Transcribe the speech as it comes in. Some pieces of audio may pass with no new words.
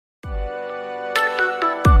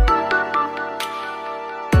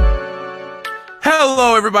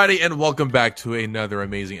Hello, everybody, and welcome back to another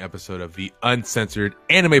amazing episode of the Uncensored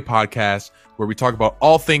Anime Podcast, where we talk about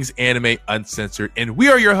all things anime uncensored. And we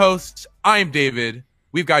are your hosts. I am David.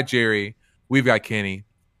 We've got Jerry. We've got Kenny.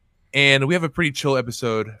 And we have a pretty chill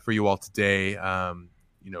episode for you all today. We're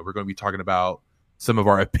going to be talking about some of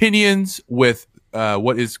our opinions with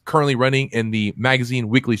what is currently running in the magazine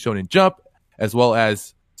Weekly Shonen Jump, as well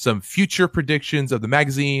as some future predictions of the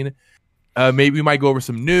magazine. Maybe we might go over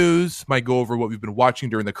some news, might go over what we've been watching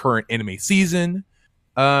during the current anime season.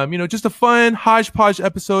 Just a fun hodgepodge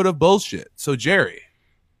episode of bullshit. So, Jerry,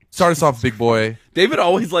 start us off, big boy. David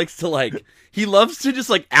always likes to he loves to just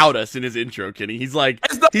out us in his intro, Kenny. He's like,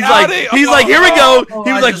 here we go.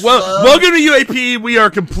 He was like, welcome to UAP. We are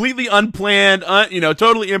completely unplanned,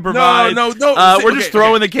 totally improvised. No. We're just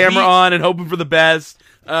throwing the camera on and hoping for the best.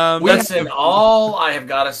 Listen, all I have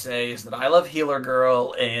got to say is that I love Healer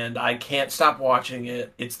Girl, and I can't stop watching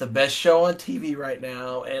it. It's the best show on TV right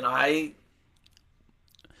now, and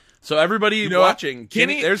So everybody watching,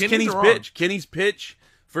 Kenny's Kenny's pitch. Kenny's pitch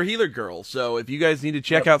for Healer Girl. So if you guys need to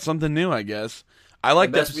check out something new, I guess. I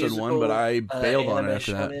liked episode 1, but I bailed on it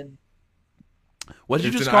after that. What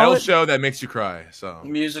did you just call it? It's an idol show that makes you cry. So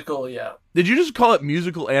musical, yeah. Did you just call it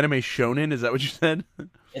musical anime shonen? Is that what you said?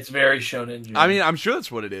 It's very shonen. I mean, I'm sure that's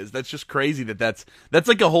what it is. That's just crazy that's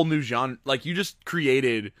like a whole new genre. Like, you just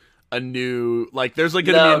created a new, there's going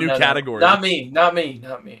to be a new category. Not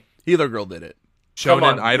me. Healer Girl did it.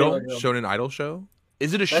 Shonen Idol show?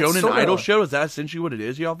 Is it a Shonen Idol show? Is that essentially what it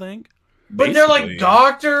is, y'all think? But they're like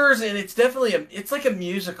doctors, and it's definitely it's like a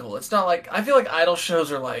musical. It's not like, I feel like idol shows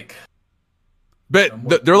are like,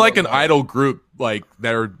 but they're like an idol group,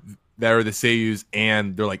 that are the seiyus,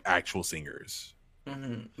 and they're like actual singers.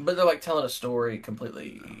 Mm-hmm. But they're like telling a story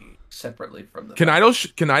completely separately from the. Can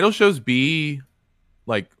idol shows be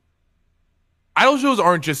like? Idol shows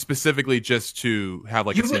aren't just specifically just to have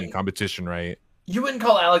a singing competition, right? You wouldn't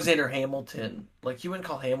call Alexander Hamilton you wouldn't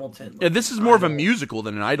call Hamilton. Yeah, this is more of a musical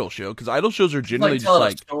than an idol show, because idol shows are generally just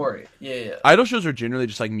telling a story. Yeah. Idol shows are generally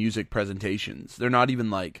just music presentations. They're not even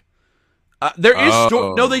there is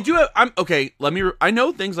story. No, they do have. I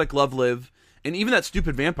know things like Love Live. And even that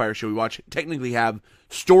stupid vampire show we watch technically have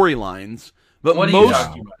storylines, but what are you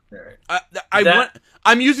talking about,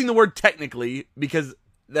 I'm using the word technically because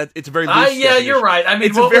it's a very loose. Yeah, you're right. I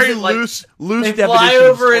mean, it's a very loose they definition. Fly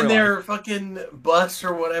over in their fucking bus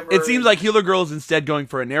or whatever. It seems like Healer Girl is instead going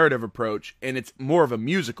for a narrative approach, and it's more of a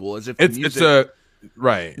musical, as if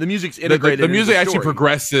right. The music's integrated. The music into the actually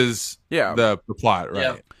progresses. The plot, right?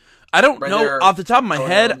 Yeah. I don't know off the top of my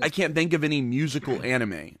head. I can't think of any musical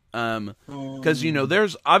anime. Because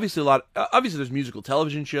there's obviously there's musical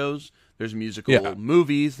television shows, there's musical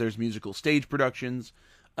movies, there's musical stage productions.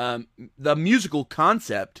 The musical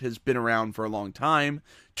concept has been around for a long time.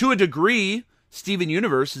 To a degree, Steven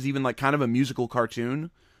Universe is even kind of a musical cartoon.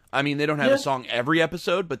 I mean, they don't have a song every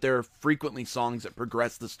episode, but there are frequently songs that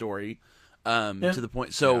progress the story. To the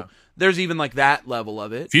point. So there's even that level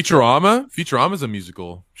of it. Futurama's a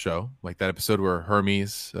musical show. Like that episode where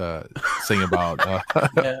Hermes sing about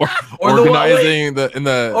organizing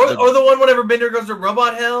the one whenever Bender goes to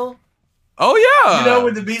robot hell. Oh yeah.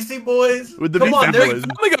 With the Beastie Boys. With the Beastie Boys.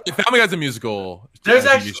 Family Guy's a musical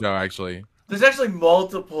TV show actually. There's actually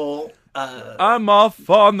multiple I'm off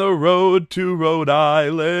on the road to Rhode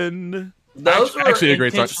Island. Those actually a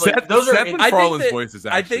great song. Seth MacFarlane's voice is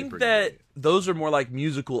actually I think that those are more like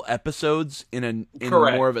musical episodes in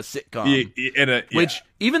more of a sitcom. Which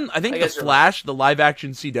even I think The Flash, the live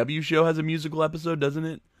action CW show, has a musical episode, doesn't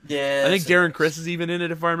it? Yeah. I think Darren Criss is even in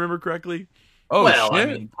it, if I remember correctly. Oh, well, shit.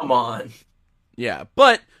 I mean, come on. Yeah,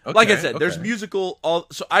 but like I said, there's musical.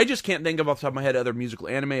 So I just can't think of off the top of my head other musical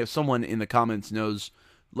anime. If someone in the comments knows,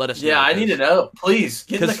 let us know. Yeah, I need to know. Please,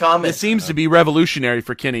 get in the comments. It seems to be revolutionary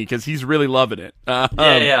for Kenny, because he's really loving it.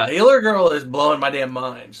 Yeah. Healer Girl is blowing my damn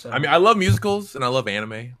mind. So. I mean, I love musicals and I love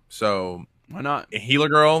anime. So why not? Healer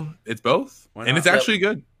Girl, it's both. And it's actually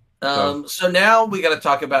good. So now we got to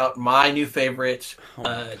talk about my new favorite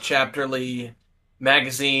chapterly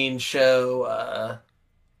magazine show,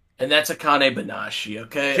 and that's Akane Banashi,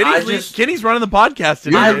 okay? Kenny's running the podcast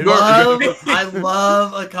today. I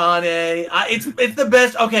love Akane. It's the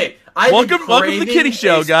best. Okay, welcome to the Kenny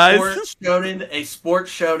Show, guys. A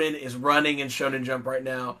sports shonen is running in Shonen Jump right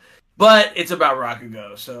now, but it's about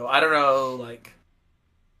Rakugo, so I don't know,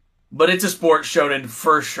 but it's a sports shonen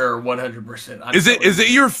for sure, 100%. Is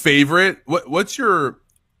it your favorite? What's your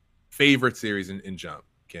favorite series in Jump,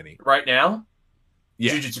 Kenny? Right now?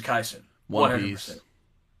 Yeah. Jujutsu Kaisen. 100%.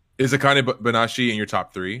 Is Akane Banashi in your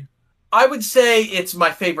top 3? I would say it's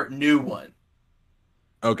my favorite new one.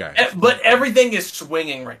 Okay. But everything is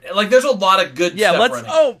swinging right now. Like, there's a lot of good stuff running.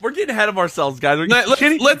 Oh, we're getting ahead of ourselves, guys.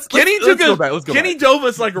 Kenny dove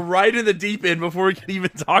us like right in the deep end before we can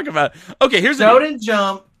even talk about it. Okay, here's the Shonen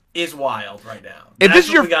Jump is wild right now. If this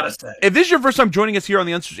is what we gotta say. If this is your first time joining us here on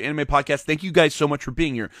the Uncensored Anime Podcast, thank you guys so much for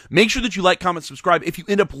being here. Make sure that you like, comment, subscribe. If you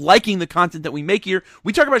end up liking the content that we make here,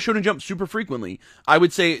 we talk about Shonen Jump super frequently. I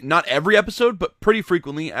would say not every episode, but pretty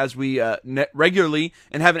frequently as we regularly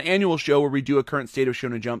and have an annual show where we do a current state of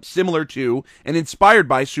Shonen Jump similar to and inspired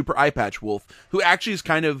by Super Eye Patch Wolf, who actually is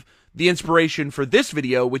kind of the inspiration for this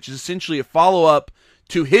video, which is essentially a follow-up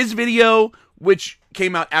to his video, which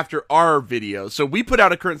came out after our video. So we put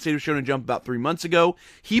out a current state of Shonen Jump about 3 months ago.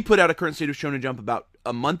 He put out a current state of Shonen Jump about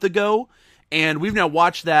a month ago. And we've now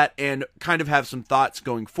watched that and kind of have some thoughts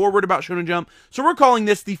going forward about Shonen Jump. So we're calling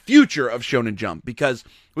this the future of Shonen Jump because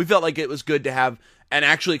we felt like it was good to have an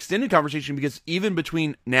actually extended conversation, because even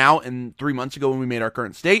between now and 3 months ago when we made our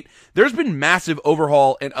current state, there's been massive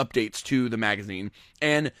overhaul and updates to the magazine.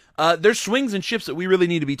 And there's swings and shifts that we really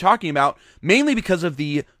need to be talking about, mainly because of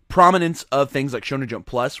the prominence of things like Shonen Jump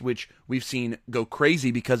Plus, which we've seen go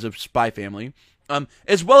crazy because of Spy Family,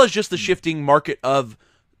 as well as just the shifting market of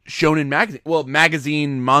Shonen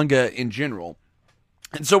magazine manga in general.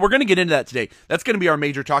 And so we're going to get into that today. That's going to be our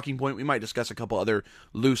major talking point. We might discuss a couple other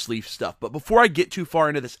loose leaf stuff. But before I get too far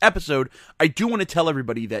into this episode, I do want to tell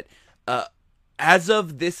everybody that as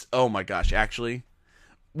of this, oh my gosh, actually,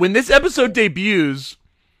 when this episode debuts,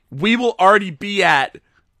 we will already be at,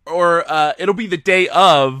 or it'll be the day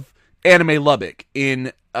of Anime Lubbock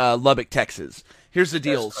in Lubbock, Texas. Here's the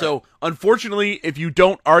deal. So unfortunately, if you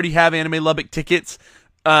don't already have Anime Lubbock tickets,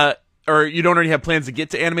 or you don't already have plans to get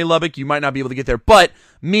to Anime Lubbock, you might not be able to get there. But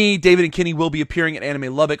me, David, and Kenny will be appearing at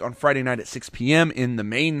Anime Lubbock on Friday night at 6 p.m. in the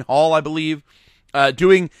main hall, I believe,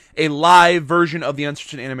 doing a live version of the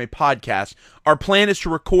Uncensored Anime Podcast. Our plan is to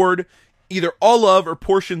record either all of or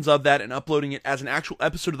portions of that and uploading it as an actual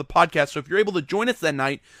episode of the podcast. So if you're able to join us that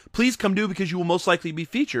night, please come do, because you will most likely be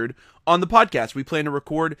featured on the podcast. We plan to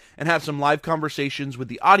record and have some live conversations with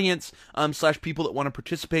the audience, / people that want to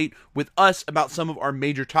participate with us about some of our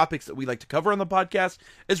major topics that we like to cover on the podcast,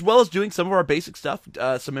 as well as doing some of our basic stuff,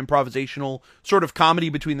 some improvisational sort of comedy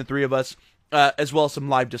between the three of us, as well as some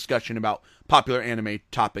live discussion about popular anime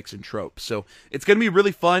topics and tropes. So it's going to be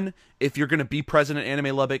really fun if you're going to be present at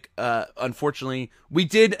Anime Lubbock. Unfortunately, we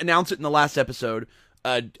did announce it in the last episode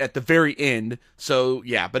at the very end. So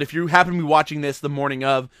yeah, but if you happen to be watching this the morning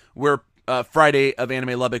of, we're Friday of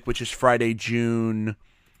Anime Lubbock, which is Friday, June...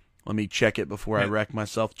 Let me check it before I wreck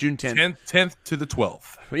myself. June 10th. 10th to the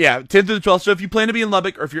 12th. Yeah, 10th to the 12th. So if you plan to be in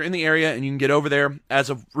Lubbock, or if you're in the area and you can get over there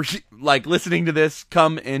as of, like, listening to this,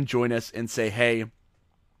 come and join us and say hey.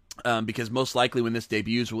 Because most likely when this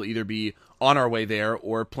debuts, we'll either be on our way there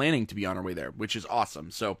or planning to be on our way there, which is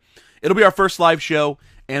awesome. So it'll be our first live show,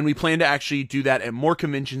 and we plan to actually do that at more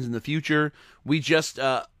conventions in the future. We just,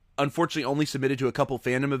 unfortunately, only submitted to a couple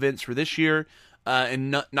fandom events for this year. And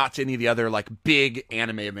not to any of the other like big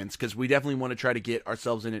anime events, because we definitely want to try to get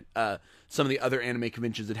ourselves in some of the other anime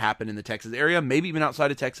conventions that happen in the Texas area, maybe even outside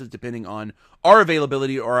of Texas, depending on our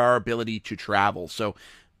availability or our ability to travel. So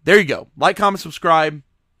there you go. Like, comment, subscribe.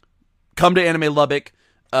 Come to Anime Lubbock.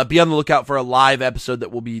 Be on the lookout for a live episode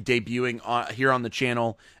that will be debuting here on the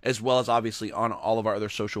channel, as well as obviously on all of our other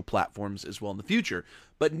social platforms as well in the future.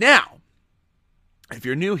 But now, if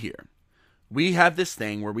you're new here, we have this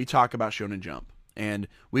thing where we talk about Shonen Jump. And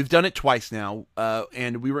we've done it twice now,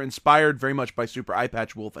 and we were inspired very much by Super Eye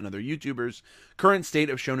Patch Wolf and other YouTubers' current state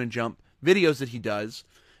of Shonen Jump videos that he does,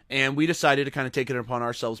 and we decided to kind of take it upon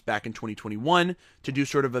ourselves back in 2021 to do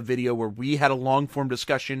sort of a video where we had a long-form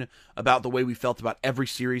discussion about the way we felt about every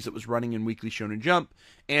series that was running in Weekly Shonen Jump,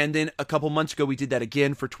 and then a couple months ago we did that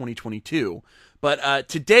again for 2022. But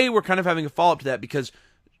today we're kind of having a follow-up to that, because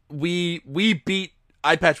we beat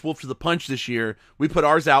Eye Patch Wolf to the punch this year. We put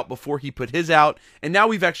ours out before he put his out, and now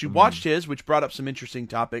we've actually watched his, which brought up some interesting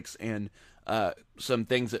topics and some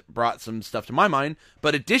things that brought some stuff to my mind.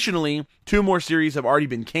 But additionally, 2 more series have already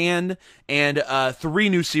been canned, and 3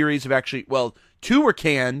 new series have actually, well, 2 were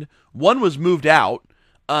canned, 1 was moved out,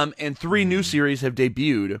 and 3 new series have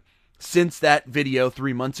debuted since that video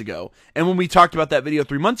 3 months ago. And when we talked about that video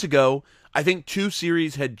 3 months ago, I think 2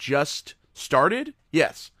 series had just started.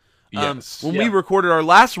 Yes. When we recorded our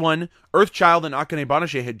last one, Earthchild and Akane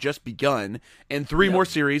Banashi had just begun, and 3 more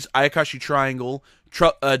series, Ayakashi Triangle,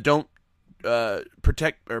 Protect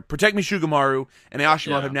Me Shugamaru, and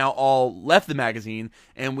Aoshima have now all left the magazine,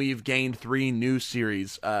 and we've gained 3 new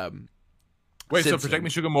series. Wait, so Protect Me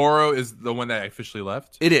Shugamaru is the one that officially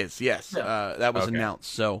left? It is, yes. That was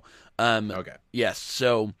announced. So, okay. Yes,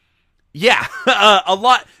 so Yeah, a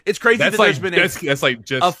lot. It's crazy That's that like there's been that's like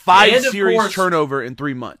just a 5 And of series course- turnover in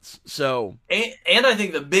 3 months. So And I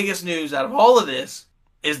think the biggest news out of all of this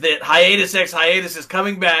is that Hiatus X Hiatus is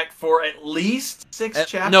coming back for at least 6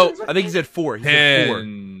 chapters. no, I think he said 4. He said 4.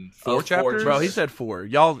 4 Oh, chapters. Bro, he said 4.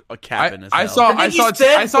 Y'all are capping as I hell. saw I I think he saw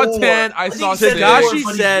said I saw 4. 10. I think saw he said 10. Tagashi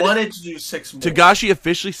 4, but said- he wanted to do 6 more. Tagashi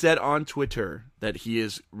officially said on Twitter that he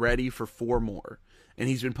is ready for 4 more, and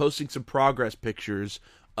he's been posting some progress pictures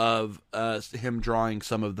of him drawing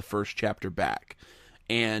some of the first chapter back,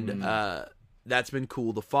 and that's been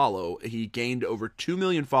cool to follow. He gained over 2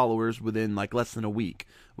 million followers within like less than a week,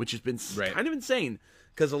 which has been kind of insane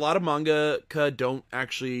because a lot of mangaka don't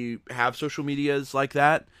actually have social medias like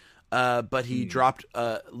that. But he dropped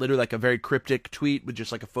literally like a very cryptic tweet with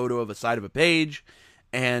just like a photo of a side of a page,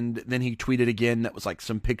 and then he tweeted again that was like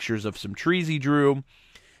some pictures of some trees he drew.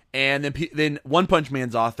 And then One Punch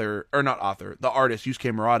Man's the artist,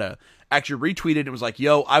 Yusuke Murata, actually retweeted and was like,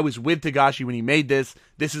 yo, I was with Tagashi when he made this.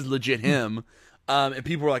 This is legit him. And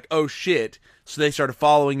people were like, oh, shit. So they started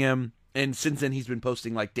following him. And since then, he's been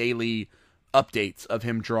posting like daily updates of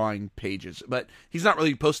him drawing pages. But he's not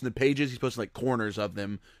really posting the pages. He's posting like corners of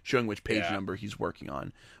them showing which page number he's working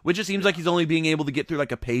on. Which it seems like he's only being able to get through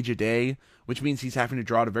like a page a day, which means he's having to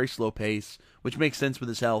draw at a very slow pace, which makes sense with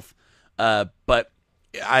his health. But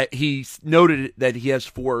he noted that he has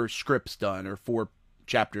 4 scripts done or 4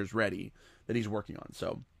 chapters ready that he's working on.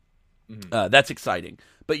 So that's exciting.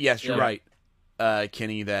 But yes, you're right,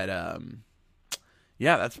 Kenny, that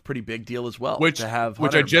that's a pretty big deal as well. Which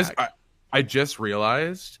I just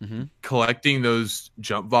realized collecting those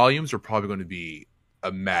jump volumes are probably going to be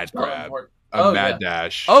a mad grab, mad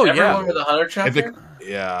dash. Oh, Everyone with a 100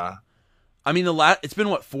 chapter? I mean, it's been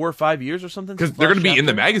what 4 or 5 years or something because they're going to be in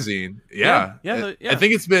the magazine. Yeah. I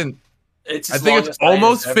think it's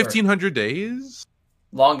almost 1,500 days.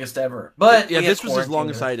 Longest ever, but this was his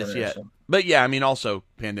longest hiatus yet. But yeah, I mean, also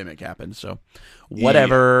pandemic happened, so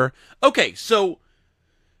whatever. Yeah. Okay, so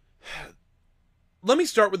let me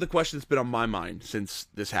start with the question that's been on my mind since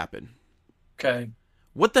this happened. Okay,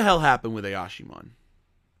 what the hell happened with Ayashimon?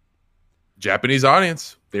 Japanese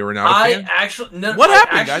audience. They were not a fan. What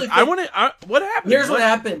happened, guys? What happened? Here's what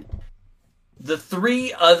happened. The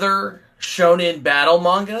 3 other shonen battle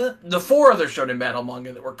manga, the 4 other shonen battle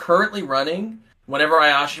manga that were currently running whenever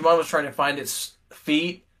Ayashimon was trying to find its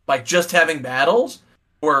feet by just having battles,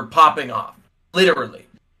 were popping off. Literally.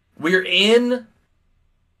 We're in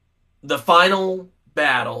the final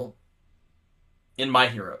battle in My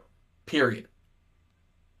Hero. Period.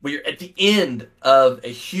 We're at the end of a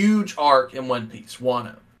huge arc in One Piece,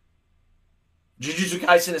 Wano. Jujutsu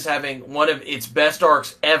Kaisen is having one of its best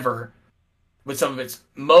arcs ever, with some of its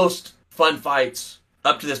most fun fights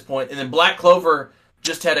up to this point. And then Black Clover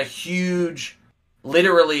just had a huge,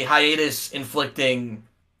 literally hiatus-inflicting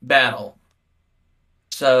battle.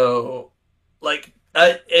 So, like,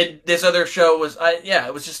 this other show was,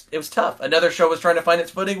 it was tough. Another show was trying to find its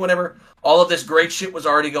footing whenever all of this great shit was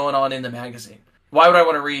already going on in the magazine. Why would I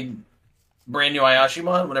want to read brand new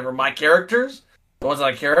Ayashimon whenever my characters, the ones that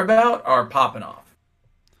I care about, are popping off?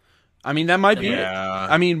 I mean, that might be it.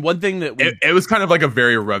 I mean, one thing that it was kind of like a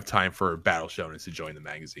very rough time for Battle Shonen to join the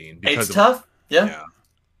magazine. It's tough. Yeah.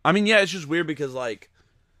 I mean, it's just weird because, like,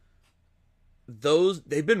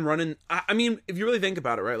 they've been running. I mean, if you really think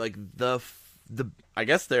about it, right? Like, I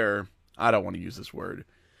guess I don't want to use this word.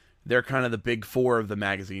 They're kind of the big 4 of the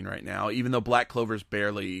magazine right now, even though Black Clover's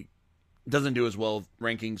barely doesn't do as well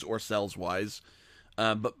rankings or sales wise.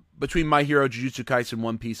 But between My Hero, Jujutsu Kaisen,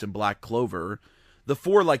 One Piece, and Black Clover, the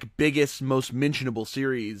 4 like biggest, most mentionable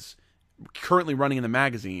series currently running in the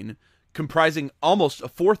magazine, comprising almost a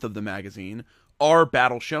fourth of the magazine, are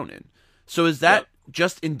Battle Shonen. So is that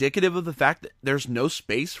just indicative of the fact that there's no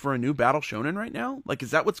space for a new Battle Shonen right now? Like,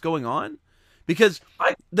 is that what's going on? Because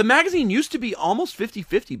the magazine used to be almost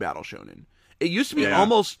 50-50 Battle Shonen. It used to be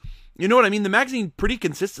almost, you know what I mean? The magazine pretty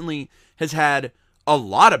consistently has had a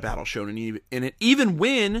lot of Battle Shonen in it. Even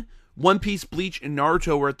when One Piece, Bleach, and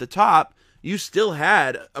Naruto were at the top, you still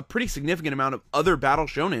had a pretty significant amount of other Battle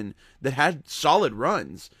Shonen that had solid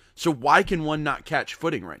runs. So why can one not catch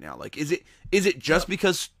footing right now? Like, is it just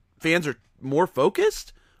because fans are more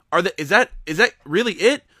focused? Is that really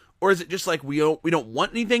it? Or is it just like we don't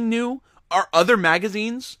want anything new? Are other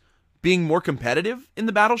magazines being more competitive in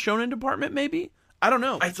the Battle Shonen department, maybe? I don't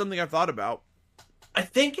know. It's something I've thought about. I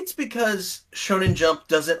think it's because Shonen Jump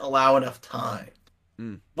doesn't allow enough time.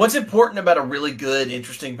 What's important about a really good,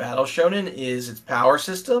 interesting Battle Shonen is its power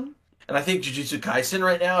system. And I think Jujutsu Kaisen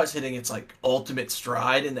right now is hitting its like ultimate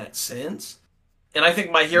stride in that sense. And I think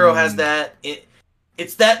My Hero has that.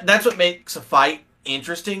 That's what makes a fight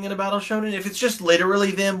interesting in a battle shonen. If it's just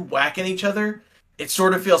literally them whacking each other, it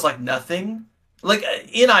sort of feels like nothing. Like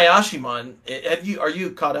in Ayashimon, are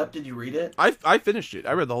you caught up? Did you read it? I finished it.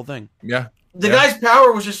 I read the whole thing. Yeah. The guy's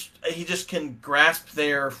power was he just can grasp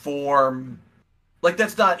their form. Like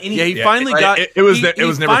that's not anything. Yeah, he finally got. It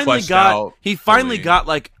was never fleshed out. He finally got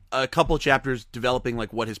like a couple chapters developing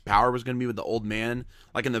like what his power was going to be with the old man,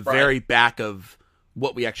 like in the very back of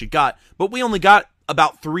what we actually got. But we only got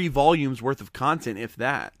about 3 volumes worth of content, if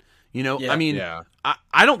that. You know, I mean,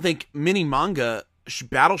 I don't think many manga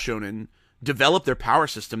battle shonen develop their power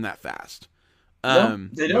system that fast. No,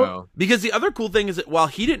 they don't. No. Because the other cool thing is that while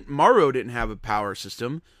Maruo didn't have a power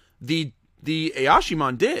system, the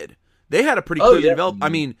Ayashimon did. They had a pretty clearly developed. I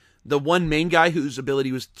mean, the one main guy whose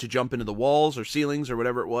ability was to jump into the walls or ceilings or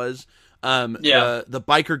whatever it was. The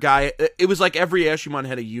biker guy. It was like every Ayashimon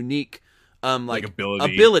had a unique like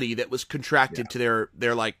ability that was contracted to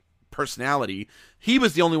their like personality. He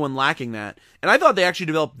was the only one lacking that, and I thought they actually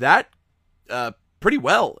developed that pretty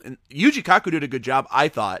well. And Yuji Kaku did a good job, I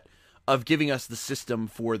thought, of giving us the system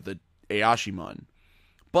for the Ayashimon.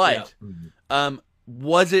 But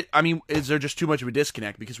was it? I mean, is there just too much of a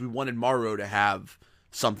disconnect because we wanted Maruo to have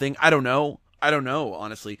something? I don't know,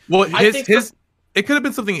 honestly. Well, it could have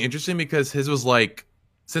been something interesting because his was like,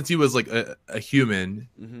 since he was like a human,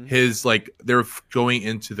 his like they're going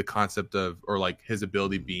into the concept of, or like his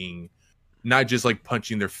ability being not just like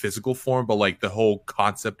punching their physical form, but like the whole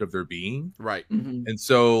concept of their being. Right. Mm-hmm. And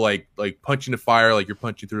so like punching the fire, like you're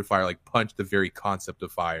punching through the fire, like punch the very concept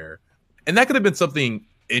of fire. And that could have been something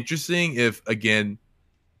interesting if, again,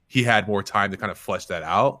 he had more time to kind of flesh that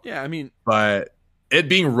out. Yeah, I mean, but it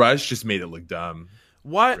being rushed just made it look dumb.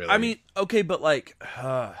 What? Really. I mean, okay, but like,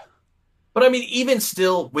 but I mean, even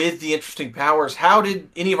still with the interesting powers, how did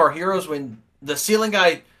any of our heroes, when the ceiling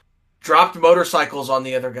guy dropped motorcycles on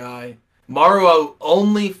the other guy, Maruo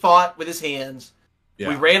only fought with his hands. Yeah.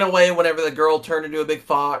 We ran away whenever the girl turned into a big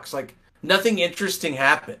fox. Like, nothing interesting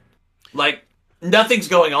happened. Like, nothing's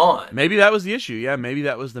going on. Maybe that was the issue. Yeah, maybe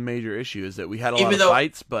that was the major issue, is that we had a lot of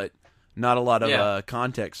fights, but not a lot of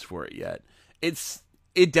context for it yet.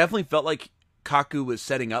 It definitely felt like Kaku was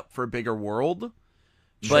setting up for a bigger world.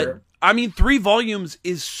 But, I mean, 3 volumes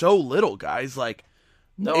is so little, guys. Like,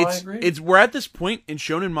 I agree. We're at this point in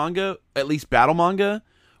shonen manga, at least battle manga,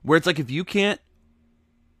 where it's like if you can't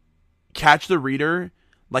catch the reader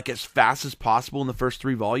like as fast as possible in the first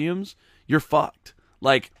 3 volumes, you're fucked.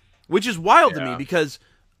 Like, which is wild to me because,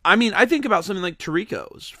 I mean, I think about something like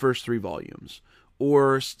Toriko's first 3 volumes,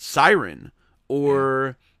 or Siren,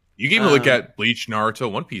 or you can even look at Bleach,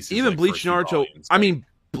 Naruto, One Piece. Even like Bleach, Naruto. I mean,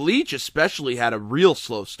 Bleach especially had a real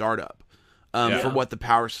slow startup for what the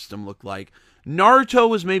power system looked like. Naruto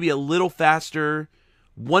was maybe a little faster.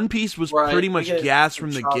 One Piece was pretty much gas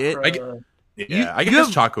from the get. I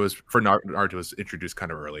guess Chakra was for Naruto was introduced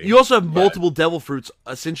kind of early. You also have multiple devil fruits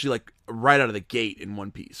essentially like right out of the gate in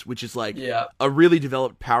One Piece, which is like a really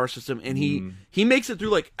developed power system. And he makes it through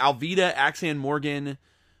like Alvida, Axan Morgan,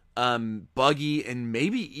 Buggy, and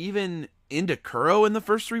maybe even into Kuro in the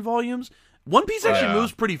first 3 volumes. One Piece actually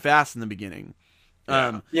moves pretty fast in the beginning.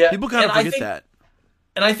 People kind of forget that.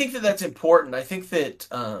 And I think that that's important. I think that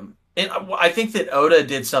I think that Oda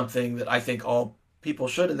did something that I think all people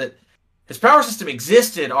should, and that his power system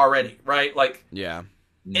existed already, right? Like,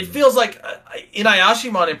 it feels like in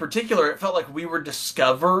Ayashimon in particular, it felt like we were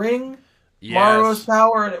discovering Maruo's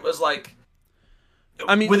power, and it was like,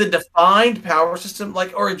 I mean, with a defined power system,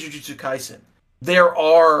 like, or in Jujutsu Kaisen, there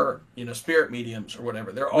are, spirit mediums or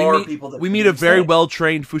whatever. There are people that we meet a very well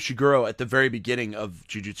trained Fushiguro at the very beginning of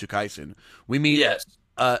Jujutsu Kaisen. We meet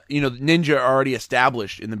ninja are already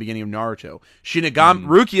established in the beginning of Naruto. Shinigami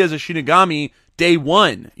Rukia is a Shinigami day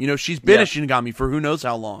 1. She's been a Shinigami for who knows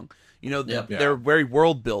how long. They're very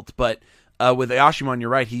world built, but with Ayashimon, you're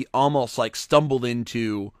right. He almost like stumbled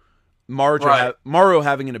into Maruo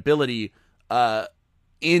having an ability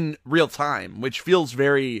in real time, which feels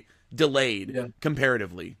very delayed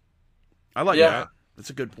comparatively. I like that. That's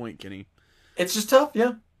a good point, Kenny. It's just tough,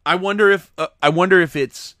 I wonder if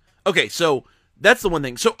it's okay. So that's the one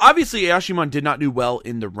thing. So obviously, Ayashimon did not do well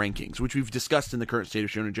in the rankings, which we've discussed in the current state of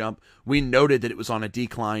Shonen Jump. We noted that it was on a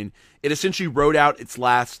decline. It essentially wrote out its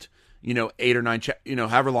last, 8 or 9,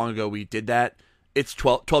 however long ago we did that. It's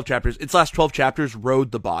 12 chapters. Its last 12 chapters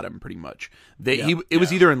rode the bottom pretty much. It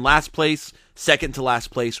was either in last place, second to last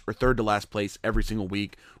place, or third to last place every single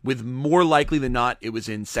week. With more likely than not, it was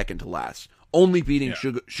in second to last, only beating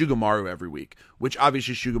Shugamaru every week, which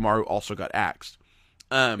obviously Shugamaru also got axed.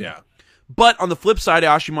 But on the flip side,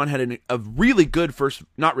 Ayashimon had a really good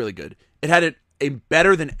not really good. It had a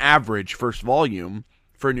better than average first volume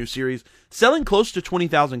for a new series, selling close to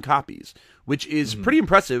 20,000 copies, which is pretty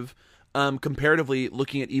impressive. Comparatively,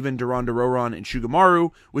 looking at even Durandororon and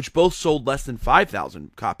Shugamaru, which both sold less than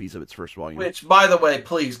 5,000 copies of its first volume. Which, by the way,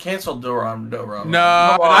 please cancel Durandororon. No,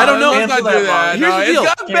 I don't know. Let's not do that. Here's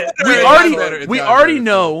the deal. We already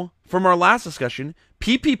know from our last discussion,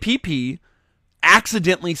 PPPP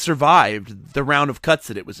accidentally survived the round of cuts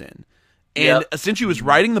that it was in, and essentially was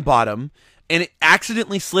riding the bottom, and it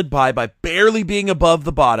accidentally slid by barely being above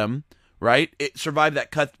the bottom. Right, it survived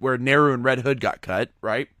that cut where Neru and Red Hood got cut.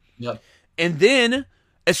 Right. Yep. And then,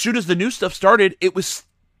 as soon as the new stuff started, it was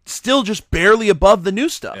still just barely above the new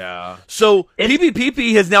stuff. Yeah. So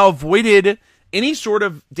PPPP has now avoided any sort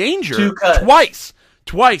of danger twice.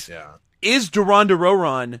 Yeah. Is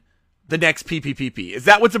Durandororon the next PPPP? Is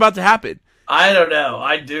that what's about to happen? I don't know.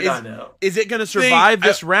 I do not know. Is it going to survive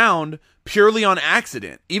this round purely on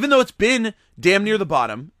accident? Even though it's been damn near the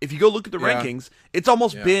bottom, if you go look at the rankings, it's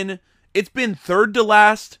almost been third to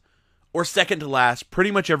last or second to last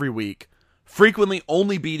pretty much every week, frequently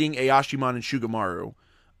only beating Ayashimon and Shugamaru,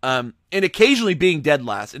 and occasionally being dead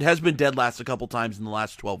last. It has been dead last a couple times in the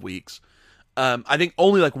last 12 weeks. I think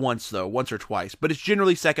only like once or twice, but it's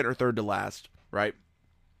generally second or third to last, right?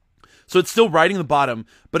 So it's still riding the bottom,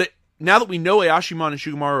 but now that we know Ayashimon and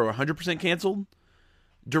Shugamaru are 100% canceled,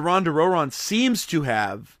 Durandororon seems to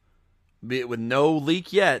have, with no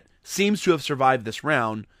leak yet, seems to have survived this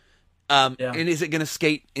round. And is it going to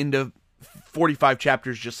skate into 45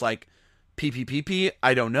 chapters just like PPPP?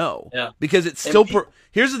 I don't know. Yeah. Because it's still...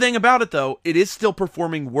 Here's the thing about it, though. It is still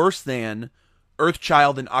performing worse than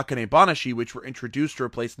Earthchild and Akane Banashi, which were introduced to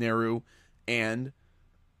replace Neru, and...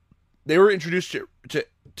 They were introduced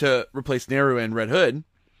to replace Neru and Red Hood.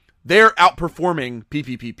 They're outperforming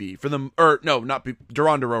PPPP for them... Or, no, not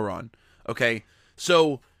Durandororon. Okay?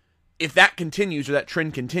 So, if that continues, or that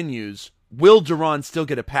trend continues... Will Duran still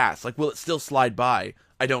get a pass? Like, will it still slide by?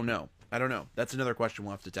 I don't know. That's another question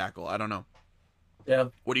we'll have to tackle. I don't know. Yeah.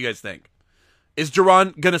 What do you guys think? Is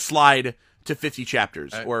Duran going to slide to 50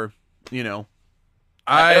 chapters? Or, you know?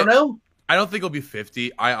 I don't know. I don't think it'll be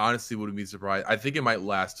 50. I honestly wouldn't be surprised. I think it might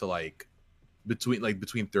last to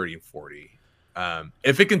between 30 and 40.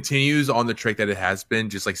 If it continues on the track that it has been,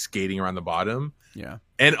 just like skating around the bottom. Yeah.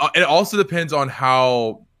 And it also depends on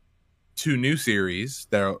how... two new series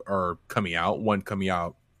that are coming out. One coming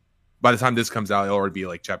out by the time this comes out, it'll already be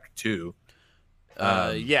like chapter 2.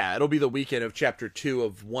 It'll be the weekend of chapter 2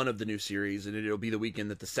 of one of the new series, and it'll be the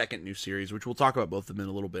weekend that the second new series, which we'll talk about both of them in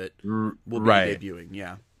a little bit, will be debuting.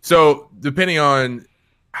 Yeah. So depending on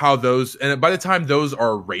how those, and by the time those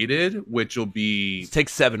are rated, which will be it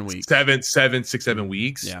takes 7 weeks, 7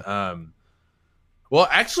 weeks. Yeah. Well,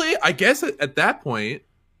 actually, I guess at that point,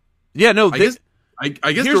 I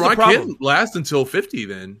guess here's Duran can last until 50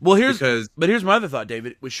 then. Well, here's my other thought,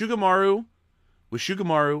 David. With Shugamaru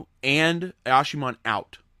and Ayashimon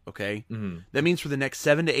out, okay? Mm-hmm. That means for the next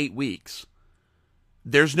 7 to 8 weeks,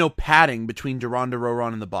 there's no padding between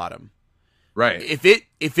Durandororon and the bottom. Right. If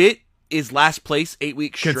it is last place 8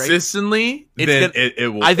 weeks straight consistently, then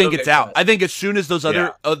it will. I think it's out. I think as soon as those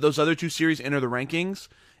other two series enter the rankings,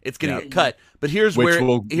 it's going to get cut. But here's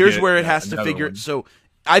where it has to figure. One. So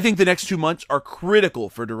I think the next 2 months are critical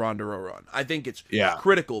for Durandororon. I think it's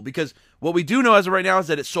critical because what we do know as of right now is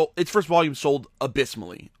that its first volume sold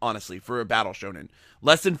abysmally, honestly, for a battle shonen.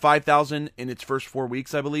 Less than 5,000 in its first 4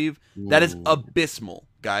 weeks, I believe. Ooh. That is abysmal,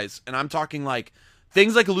 guys. And I'm talking like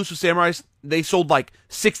things like Elusive Samurai, they sold like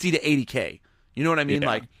 60 to 80K. You know what I mean? Yeah.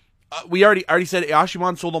 Like we already said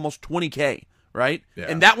Ayashimon sold almost 20K, right? Yeah.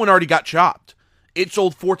 And that one already got chopped. It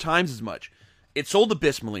sold 4 times as much. It sold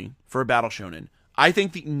abysmally for a battle shonen. I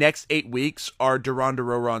think the next 8 weeks are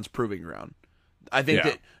Durandororon's proving ground. I think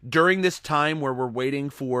that during this time where we're waiting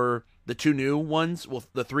for the 3 new ones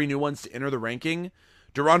to enter the ranking,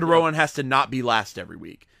 Durandororon has to not be last every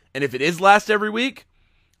week. And if it is last every week,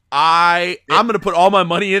 I'm going to put all my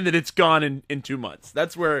money in that it's gone in 2 months.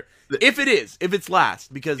 That's where, if it's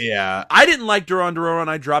last, because I didn't like Durandororon.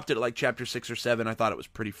 I dropped it at like chapter 6 or 7. I thought it was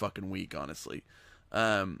pretty fucking weak, honestly.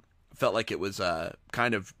 Felt like it was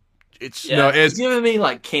kind of. It's giving me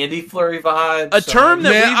like Candy Flurry vibes.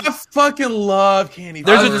 I fucking love Candy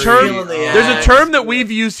Flurry. There's a term that we've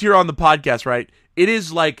used here on the podcast, right? It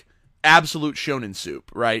is like absolute shonen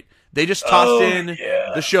soup, right? They just tossed in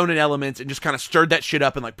the shonen elements and just kind of stirred that shit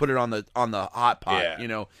up and like put it on the hot pot, in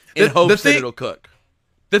hopes that it'll cook.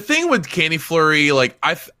 The thing with Candy Flurry, like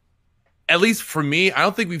at least for me, I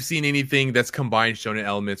don't think we've seen anything that's combined shonen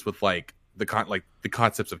elements with like the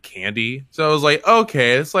concepts of candy. So I was like,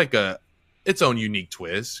 okay, it's like its own unique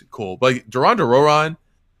twist. Cool. But like, Durandororon,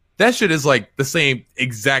 that shit is like the same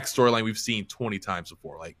exact storyline we've seen 20 times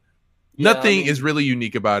before. Like nothing is really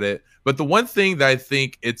unique about it. But the one thing that I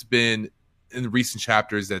think it's been in the recent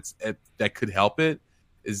chapters that could help it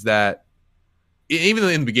is that even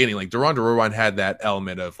in the beginning, like Durand Roran had that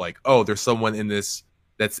element of like, oh, there's someone in this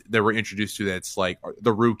that we're introduced to that's like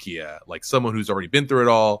the Rukia, like someone who's already been through it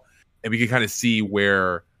all, and we can kind of see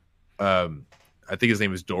where I think his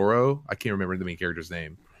name is Doro. I can't remember the main character's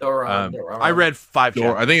name. Doran. I read 5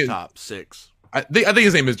 chapters. I think top 6. I think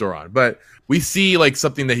his name is Doran, but we see like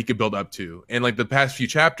something that he could build up to. And like the past few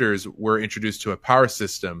chapters, we're introduced to a power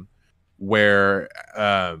system where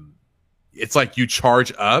it's like you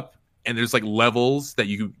charge up, and there's like levels that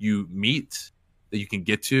you meet that you can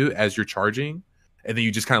get to as you're charging, and then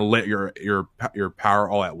you just kind of let your power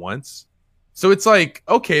all at once. So it's like,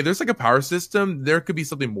 okay, there's like a power system. There could be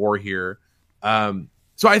something more here. So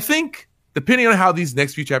I think depending on how these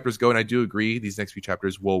next few chapters go, and I do agree, these next few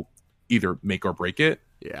chapters will either make or break it.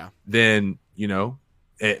 Yeah. Then,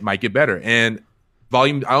 it might get better. And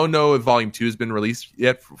I don't know if volume 2 has been released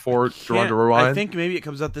yet for Durand Roran. I think maybe it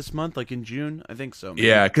comes out this month, like in June. I think so. Maybe.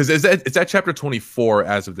 Yeah, because it's at chapter 24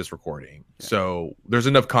 as of this recording. Yeah. So there's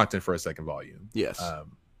enough content for a second volume. Yes.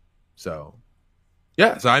 So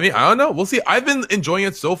I mean, I don't know. We'll see. I've been enjoying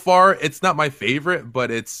it so far. It's not my favorite,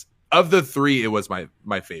 but it's of the 3, it was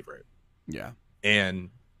my favorite. Yeah. And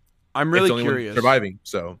I'm really curious. Surviving,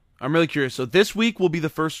 so. I'm really curious. So this week will be the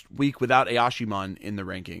first week without Ayashimon in the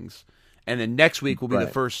rankings. And then next week will be the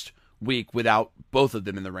first week without both of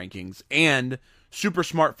them in the rankings. And Super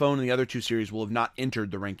Smartphone and the other 2 series will have not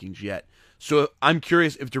entered the rankings yet. So I'm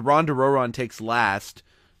curious if Durand Roran takes last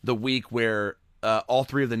the week where all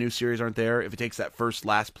 3 of the new series aren't there, if it takes that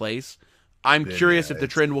last place. I'm curious if the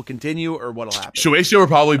trend will continue or what'll happen. Shueisha will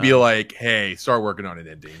probably be like, hey, start working on an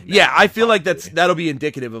ending. Yeah, I feel like that'll be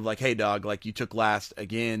indicative of like, hey, dog, like you took last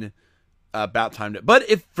again, about time to. But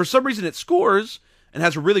if for some reason it scores and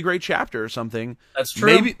has a really great chapter or something, that's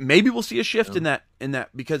true. Maybe we'll see a shift in that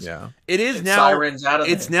because it is now Sirens out of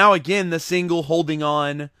it's there. Now again the single holding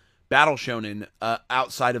on battle shonen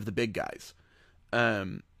outside of the big guys.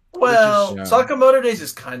 Sakamoto Days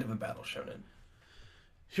is kind of a battle shonen.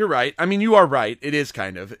 You're right. I mean, you are right. It is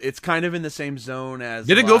kind of. It's kind of in the same zone as.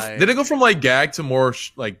 Did it go from like gag to more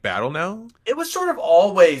like battle now? It was sort of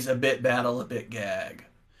always a bit battle, a bit gag.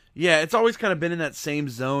 Yeah, it's always kind of been in that same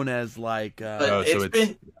zone as like. But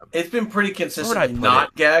it's been pretty consistently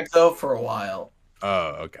not gag though for a while.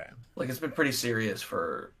 Oh, okay. Like it's been pretty serious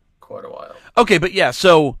for quite a while. Okay, but yeah,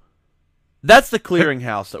 so that's the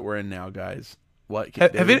clearinghouse that we're in now, guys. What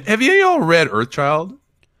have any of y'all read Earthchild?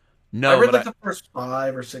 No, I read like the first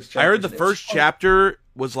 5 or 6 chapters. I heard the first chapter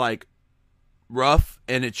was like rough,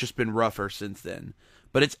 and it's just been rougher since then.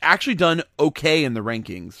 But it's actually done okay in the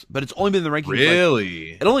rankings. But it's only been in the rankings.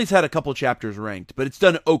 Really? It only's had a couple chapters ranked, but it's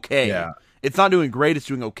done okay. Yeah. It's not doing great, it's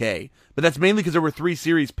doing okay. But that's mainly because there were 3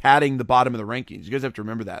 series padding the bottom of the rankings. You guys have to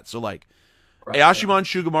remember that. So like Ayashimon,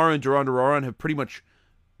 Shugamaru, and Durand Roran have pretty much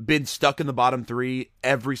been stuck in the bottom 3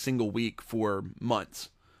 every single week for months.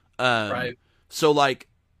 Right. So like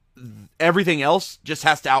everything else just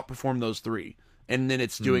has to outperform those 3, and then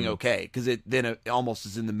it's doing okay because it almost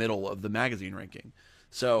is in the middle of the magazine ranking.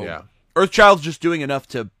 So Earthchild's just doing enough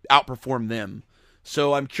to outperform them.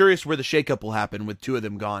 So I'm curious where the shakeup will happen with 2 of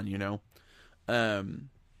them gone.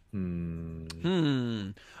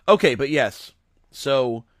 Okay, but yes.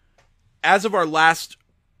 So as of our last,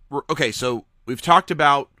 so we've talked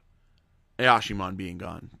about Ayashimon being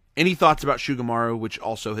gone. Any thoughts about Shugamaru, which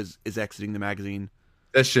also is exiting the magazine?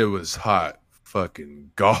 That shit was hot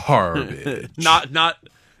fucking garbage.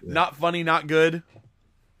 Not funny, not good.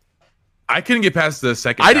 I couldn't get past the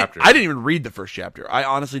second chapter. I didn't even read the first chapter. I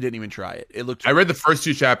honestly didn't even try it. I read the first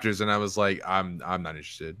 2 chapters and I was like, I'm not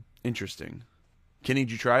interested. Interesting. Kenny,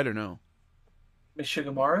 did you try it or no? Miss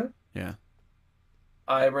Shugamaru? Yeah.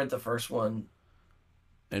 I read the first one.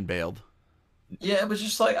 And bailed. Yeah, it was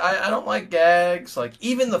just like, I don't like gags. Like,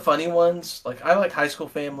 even the funny ones. Like, I like High School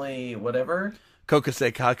Family, whatever.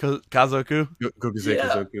 Kokosei Kazoku? Kokosei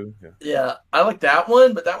Kazoku. Yeah, I like that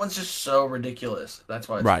one, but that one's just so ridiculous. That's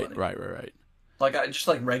why it's funny. Right. Like, I just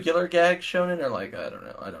like regular gag shonen, or like, I don't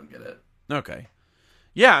know. I don't get it. Okay.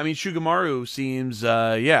 Yeah, I mean, Shugamaru seems,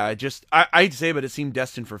 I hate to say it, but it seemed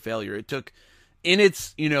destined for failure. It took, in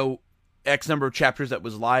its, X number of chapters that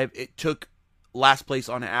was live, it took last place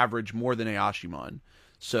on average more than Ayashimon.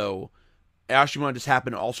 So Ayashimon just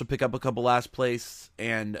happened to also pick up a couple last place,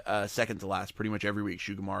 and second to last pretty much every week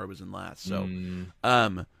Shugamaru was in last. So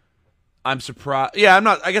I'm surprised.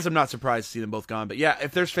 Yeah, I guess I'm not surprised to see them both gone. But yeah,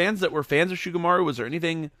 if there's fans that were fans of Shugamaru, was there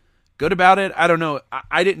anything good about it? I don't know.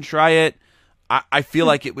 I didn't try it. I feel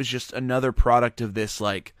like it was just another product of this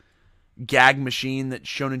like gag machine that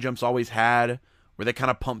Shonen Jump's always had, where they kind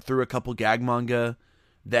of pump through a couple gag manga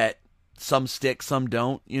that some stick, some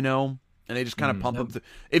don't, and they just kind of pump them.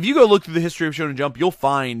 If you go look through the history of Shonen Jump, you'll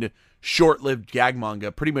find short-lived gag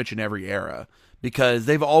manga pretty much in every era, because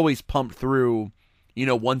they've always pumped through,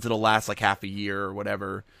 ones that'll last like half a year or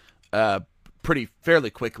whatever, fairly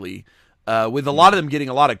quickly. With a lot of them getting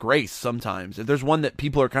a lot of grace sometimes. If there's one that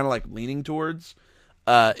people are kind of like leaning towards,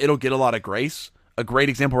 it'll get a lot of grace. A great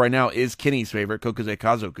example right now is Kenny's favorite, Kokuze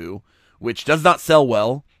Kazoku, which does not sell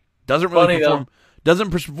well, doesn't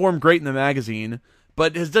perform great in the magazine,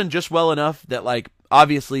 but has done just well enough that like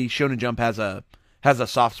obviously Shonen Jump has a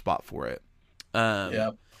soft spot for it.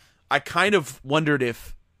 I kind of wondered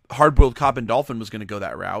if Hard-Boiled Cop and Dolphin was going to go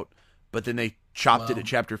that route, but then they chopped it at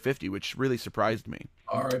chapter 50, which really surprised me.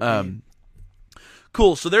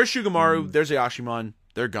 Cool. So there's Shugamaru, there's Ayashimon,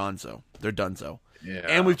 they're Gonzo, they're Dunzo. Yeah.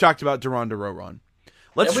 And we've talked about Durandaro.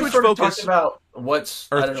 Let's switch focus. Talk about what's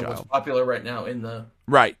popular right now in the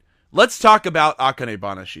right. Let's talk about Akane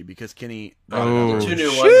Banashi, because Kenny the two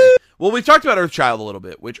new ones. Well, we talked about Earthchild a little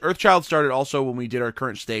bit, which Earthchild started also when we did our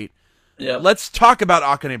current state. Yeah. Let's talk about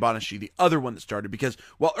Akane Banashi, the other one that started, because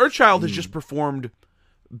while Earthchild has just performed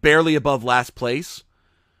barely above last place,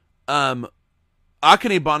 Akane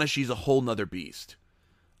Banashi is a whole nother beast.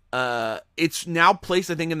 It's now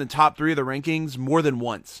placed, I think, in the top 3 of the rankings more than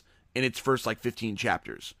once in its first, 15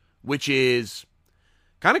 chapters, which is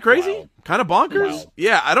kind of crazy, kind of bonkers. Wow.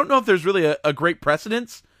 Yeah, I don't know if there's really a great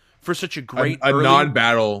precedence for such a great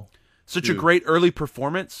non-battle. Such a great early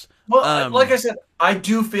performance. Well, like I said, I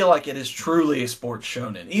do feel like it is truly a sports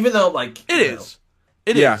shonen, even though, it is.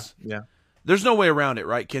 It is. Yeah. There's no way around it,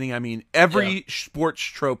 right, Kenny? I mean, every sports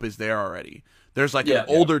trope is there already. There's an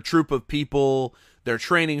older troop of people. They're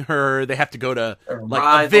training her. They have to go to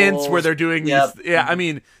events where they're doing these. Yeah, I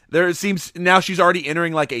mean, there seems now she's already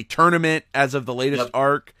entering a tournament as of the latest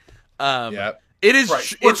arc. It is.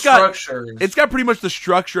 Right. It's got pretty much the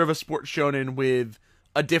structure of a sports shonen with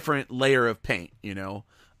a different layer of paint.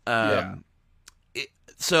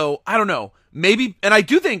 So I don't know. Maybe, and I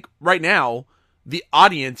do think right now the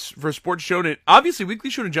audience for sports shonen, obviously,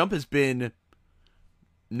 Weekly Shonen Jump has been.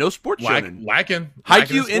 No sports shonen. Lacking.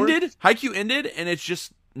 Haikyuu ended, and it's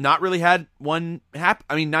just not really had one happen.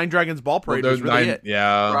 I mean, Nine Dragons Ball Parade was really it.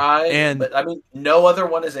 Yeah. Right. But, no other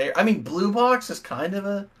one is there. I mean, Blue Box is kind of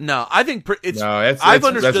a... No, I think I've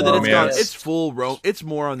understood that romance. It's full... It's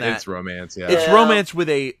more on that. It's romance, yeah. It's romance with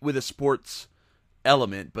a sports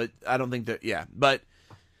element, but I don't think that... Yeah, but...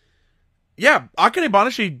 Yeah, Akane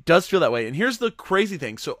Banashi does feel that way. And here's the crazy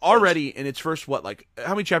thing. So already in its first, how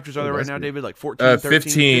many chapters are there right now, David? 14,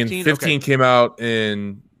 13? 15 came out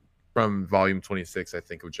from volume 26, I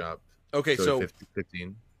think, of Jump. Okay, so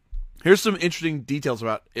 15. Here's some interesting details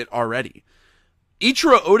about it already.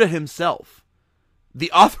 Ichiro Oda himself,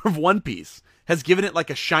 the author of One Piece, has given it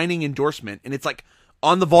a shining endorsement. And it's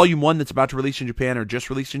on the volume 1 that's about to release in Japan or just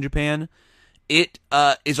released in Japan, it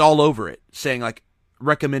is all over it, saying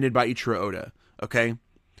recommended by Ichiro Oda. Okay.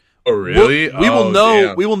 Oh really? We will know.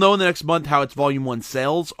 Damn. We will know in the next month how its volume 1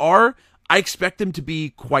 sales are. I expect them to be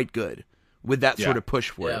quite good with that sort of push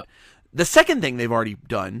for it. The second thing they've already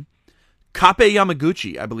done, Kappei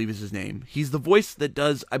Yamaguchi, I believe is his name. He's the voice that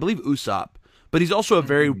does, I believe, Usopp, but he's also a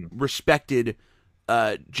very respected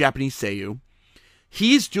Japanese seiyuu.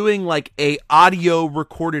 He's doing a audio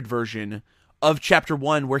recorded version of chapter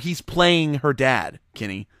 1 where he's playing her dad,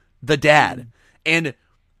 Kenny, the dad. And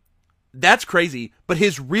that's crazy, but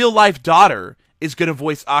his real-life daughter is going to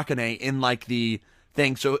voice Akane in, the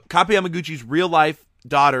thing. So, Kappei Yamaguchi's real-life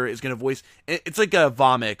daughter is going to voice... It's like a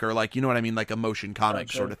Vomit, or, you know what I mean? A motion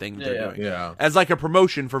comic sort of thing that they're doing. Yeah. As, a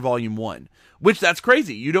promotion for Volume 1. Which, that's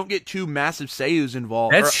crazy. You don't get 2 massive seiyus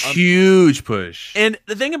involved. That's huge push. And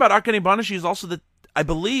the thing about Akane Banashi is also that, I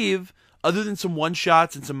believe, other than some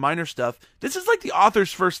one-shots and some minor stuff, this is, the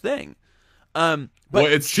author's first thing. But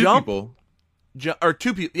it's people. Or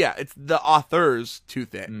 2 people, yeah, it's the author's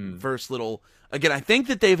first little... Again, I think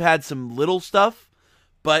that they've had some little stuff,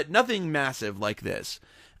 but nothing massive like this.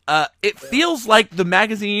 It feels like the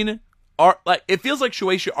magazine... it feels like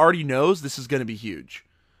Shueisha already knows this is going to be huge.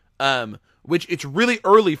 Which, it's really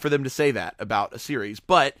early for them to say that about a series,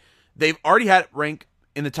 but they've already had it rank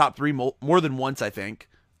in the top 3 more than once, I think,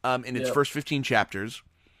 in its first 15 chapters.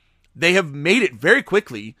 They have made it very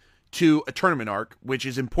quickly to a tournament arc, which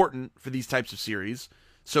is important for these types of series.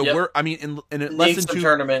 So in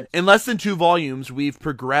less than 2 volumes, we've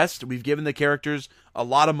progressed. We've given the characters a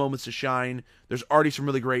lot of moments to shine. There's already some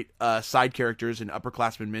really great side characters and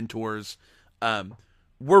upperclassmen mentors.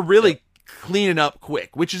 We're really cleaning up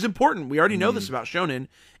quick, which is important. We already know this about Shonen,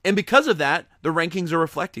 and because of that, the rankings are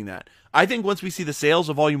reflecting that. I think once we see the sales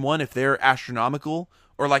of Volume 1, if they're astronomical,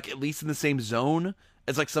 or like at least in the same zone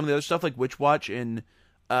as like some of the other stuff like Witch Watch and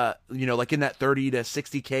like in that 30 to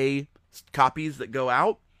 60K copies that go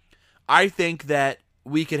out, I think that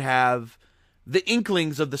we could have the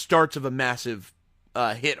inklings of the starts of a massive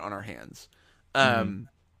hit on our hands. I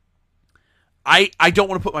don't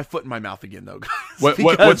want to put my foot in my mouth again, though, guys.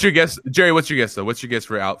 What's your guess, Jerry? What's your guess, though? What's your guess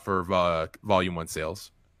for Volume 1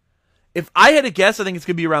 sales? If I had a guess, I think it's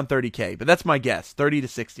gonna be around 30K, but that's my guess, 30 to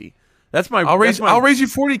 60. That's my. I'll raise you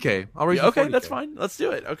 40K. Okay, that's fine. Let's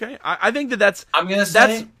do it. Okay, I think that's. I'm gonna say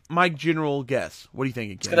that's my general guess. What do you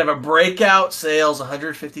think? It's gonna have a breakout sales,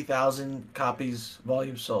 150,000 copies,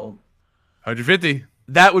 volume sold. 150.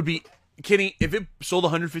 That would be Kenny. If it sold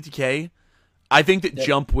 150K, I think that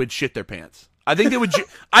Jump would shit their pants. I think they would.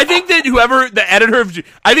 I think that whoever the editor of,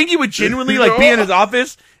 I think he would genuinely like be in his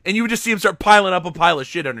office, and you would just see him start piling up a pile of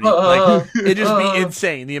shit underneath. Like it'd just be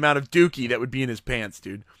insane the amount of dookie that would be in his pants,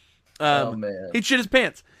 dude. Oh man, he'd shit his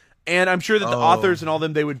pants, and I'm sure that the authors and all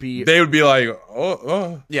them they would be like,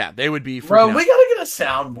 oh. Yeah, they would be. Bro, out. We gotta get a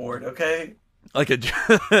soundboard, okay? Like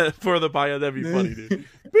a for the bio, that'd be funny, dude.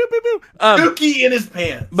 Boo, boo, boo. Dookie in his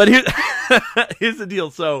pants. But here's the deal.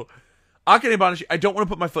 So, Akane Banashi, I don't want to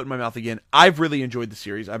put my foot in my mouth again. I've really enjoyed the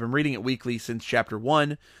series. I've been reading it weekly since chapter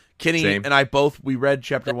 1. Kenny and I we read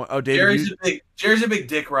chapter 1. Oh, David, Jerry's a big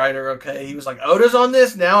dick writer. Okay, he was like, Oda's on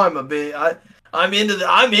this. Now I'm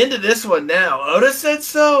into this one now. Oda said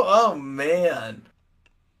so. Oh man,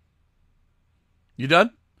 you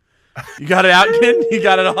done? You got it out, Ken? You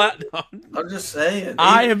got it all out? I'm just saying.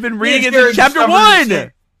 I have been reading it since chapter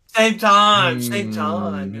 1. Same time,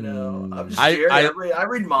 you know. I'm just I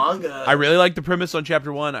read manga. I really like the premise on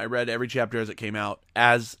chapter 1. I read every chapter as it came out,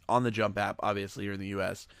 as on the Jump app, obviously, here in the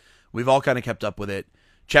US. We've all kind of kept up with it.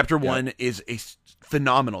 Chapter 1 is a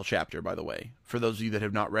phenomenal chapter, by the way, for those of you that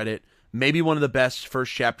have not read it. Maybe one of the best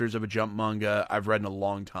first chapters of a Jump manga I've read in a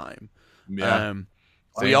long time. Yeah.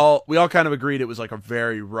 We all kind of agreed it was like a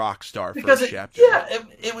very rock star first chapter. Yeah,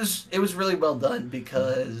 it was really well done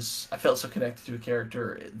because I felt so connected to a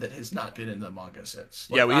character that has not been in the manga since.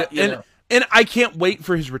 Like, and I can't wait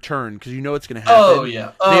for his return because you know it's going to happen. Oh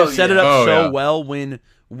yeah, they have set it up well when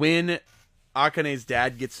Akane's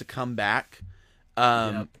dad gets to come back.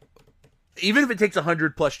 Even if it takes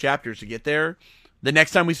 100+ chapters to get there, the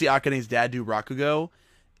next time we see Akane's dad do Rakugo,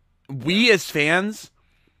 we as fans.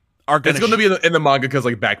 It's going to be in the manga because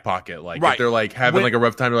like back pocket, like if they're like having like a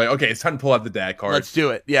rough time, they're like, okay, it's time to pull out the dad card. Let's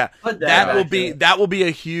do it. Yeah, that will be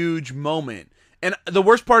a huge moment. And the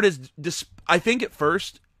worst part is, I think at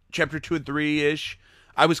first, chapter 2 and 3 ish,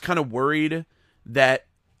 I was kind of worried that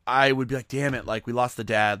I would be like, damn it, like we lost the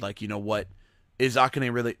dad. Like, you know what, is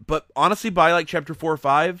Akane really? But honestly, by like chapter 4 or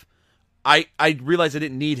 5. I realized I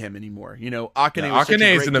didn't need him anymore. You know,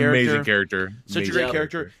 Akane is an amazing character. Such a great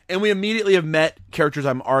character. And we immediately have met characters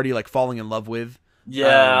I'm already like falling in love with.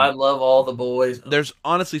 Yeah, I love all the boys. There's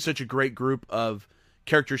honestly such a great group of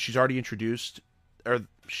characters she's already introduced. Or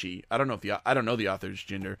she. I don't know the author's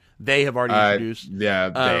gender. They have already introduced. Yeah,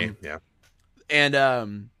 they. Yeah. And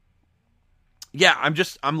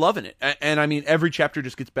I'm loving it. And I mean every chapter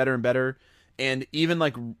just gets better and better. And even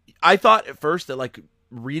like I thought at first that like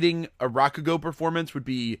reading a Rakugo performance would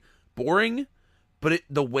be boring, but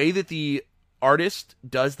the way that the artist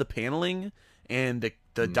does the paneling and the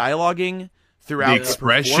dialoguing throughout the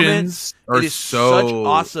expressions are such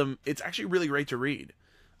awesome. It's actually really great to read.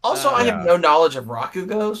 Also, I have no knowledge of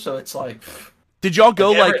Rakugo, so it's like, did y'all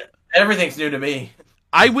go everything's new to me.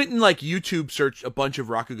 I went and like YouTube searched a bunch of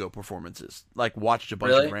Rakugo performances, like watched a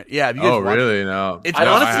bunch of yeah. Have you guys watched really? It? No, it's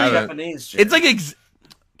honestly Japanese. It's like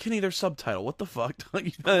Kenny, there's subtitle. What the fuck?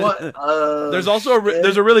 There's also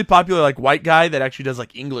there's a really popular like white guy that actually does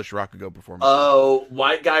like English Rakugo performances. Oh,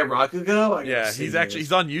 white guy Rakugo?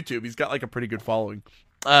 He's on YouTube. He's got like a pretty good following.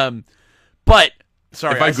 But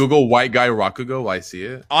sorry, if I Google white guy Rakugo, I see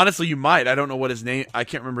it. Honestly, you might. I don't know what his name. I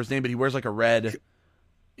can't remember his name, but he wears like a red.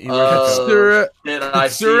 Katsura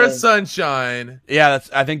Sunshine. Yeah,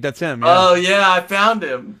 I think that's him. Yeah. Oh yeah, I found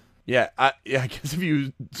him. Yeah, I guess if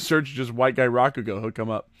you search just white guy Rakugo, he'll come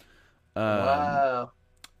up. Wow.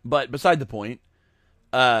 But beside the point,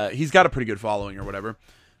 he's got a pretty good following or whatever.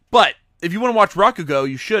 But if you want to watch Rakugo,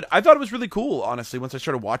 you should. I thought it was really cool, honestly. Once I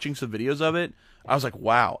started watching some videos of it, I was like,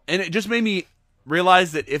 wow. And it just made me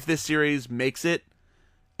realize that if this series makes it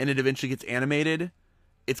and it eventually gets animated,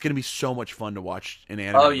 it's going to be so much fun to watch an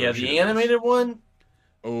animated version. Oh, yeah, the animated one?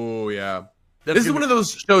 Oh, yeah. This is one of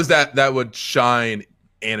those shows that would shine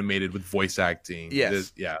animated with voice acting.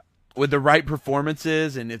 Yes. Yeah. with the right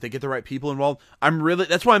performances and if they get the right people involved,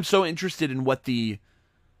 that's why I'm so interested in what the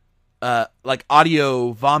like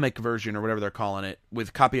audio vomic version or whatever they're calling it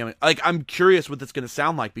with copy. Like, I'm curious what that's going to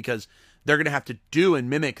sound like, because they're going to have to do and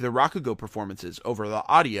mimic the Rakugo performances over the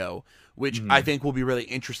audio, which I think will be really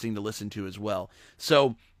interesting to listen to as well.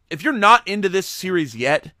 So if you're not into this series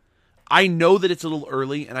yet, I know that it's a little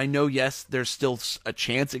early, and I know, yes, there's still a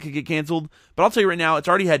chance it could get canceled, but I'll tell you right now, it's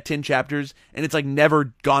already had 10 chapters, and it's like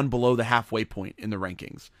never gone below the halfway point in the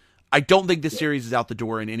rankings. I don't think this series is out the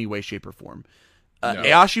door in any way, shape, or form. No.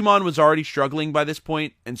 Aoshimon was already struggling by this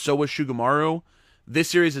point, and so was Shugamaru. This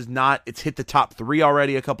series is not. It's hit the top 3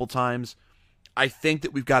 already a couple times. I think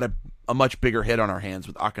that we've got a much bigger hit on our hands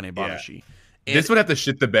with Akane Banashi. Yeah. This would have to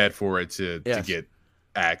shit the bed for it to get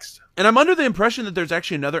axed. And I'm under the impression that there's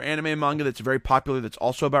actually another anime and manga that's very popular that's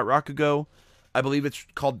also about Rakugo. I believe it's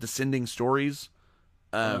called Descending Stories.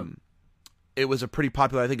 It was a pretty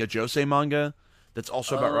popular, I think, a Josei manga that's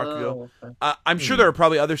also about Rakugo. Okay. I'm sure there are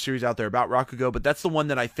probably other series out there about Rakugo, but that's the one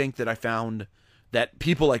that I think that I found that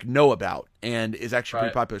people like know about and is actually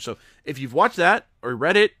pretty popular. So if you've watched that or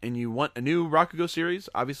read it and you want a new Rakugo series,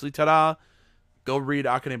 obviously, ta-da, go read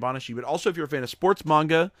Akane Banashi. But also if you're a fan of sports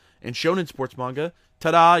manga and shonen sports manga,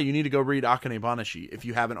 ta-da, you need to go read Akane Banashi if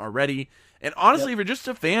you haven't already. And honestly, if you're just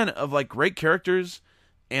a fan of like great characters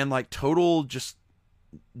and like total just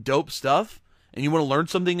dope stuff, and you want to learn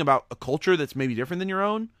something about a culture that's maybe different than your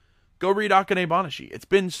own, go read Akane Banashi. It's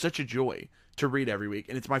been such a joy to read every week,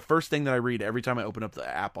 and it's my first thing that I read every time I open up the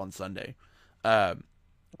app on Sunday.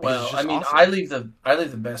 Well, I mean, awesome. I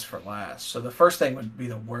leave the best for last. So the first thing would be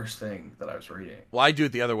the worst thing that I was reading. Well, I do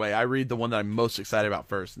it the other way. I read the one that I'm most excited about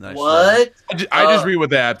first. And then I just read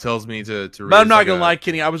what the app tells me to read. But I'm not going to lie,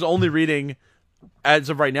 Kenny. I was only reading, as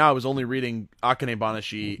of right now, I was only reading Akane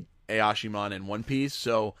Banashi, Aoshimon, and One Piece.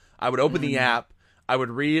 So I would open the app, I would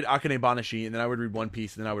read Akane Banashi, and then I would read One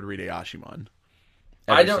Piece, and then I would read Aoshimon.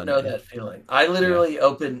 I don't know that feeling. I literally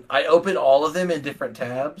open all of them in different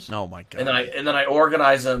tabs. Oh my god! And then I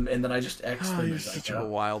organize them, and then I just X them. You're such a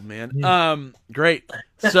wild man. Great.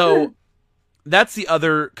 So that's the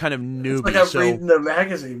other kind of newbie. It's like I'm reading the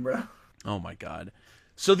magazine, bro. Oh my god.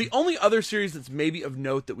 So the only other series that's maybe of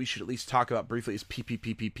note that we should at least talk about briefly is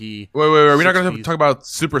PPPPP. Wait. Are we not going to talk about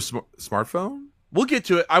Super Smartphone? We'll get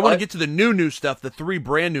to it. I want to get to the new stuff, the 3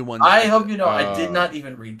 brand new ones. I hope you know I did not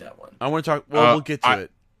even read that one. I want to talk. Well, we'll get to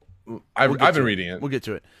it. I've been reading it. We'll get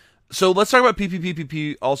to it. So let's talk about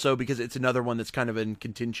PPPPP also, because it's another one that's kind of in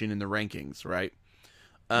contention in the rankings, right?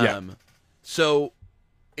 So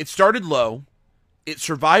it started low. It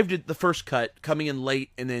survived the first cut, coming in late,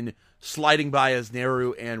 and then sliding by as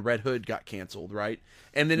Naru and Red Hood got canceled, right?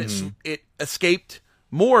 And then it escaped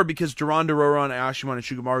more because Durandororon, Aoshimon, and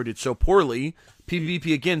Shugamaru did so poorly.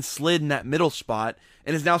 PvP again slid in that middle spot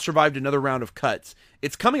and has now survived another round of cuts.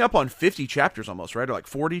 It's coming up on 50 chapters almost, right? Or like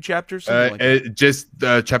 40 chapters?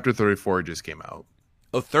 Chapter 34 just came out.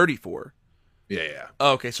 Oh, 34? Yeah.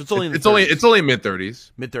 Oh, okay, so it's only it's only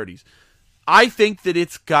mid-30s. Mid-30s. I think that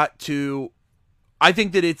it's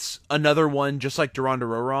another one, just like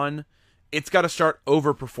Durandororon. It's got to start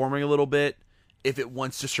overperforming a little bit if it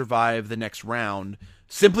wants to survive the next round,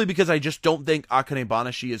 simply because I just don't think Akane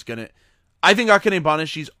Banashi is going to... I think Akane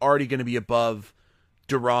Banashi's already going to be above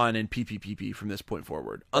Duran and PPPP from this point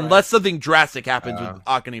forward. Right. Unless something drastic happens with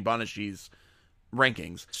Akane Banashi's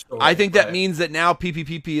rankings. Sure, I think that means that now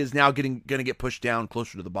PPPP is now going to get pushed down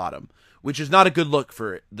closer to the bottom, which is not a good look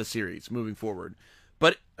for the series moving forward.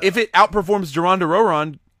 But if it outperforms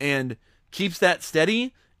Durandororon and keeps that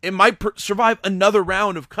steady, it might survive another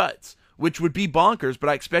round of cuts, which would be bonkers, but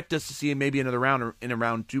I expect us to see maybe another round in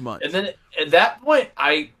around 2 months. And then at that point,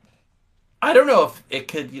 I don't know if it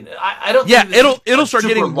could. I don't. Yeah, it'll start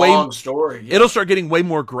getting long story. Yeah. It'll start getting way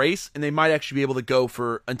more grace, and they might actually be able to go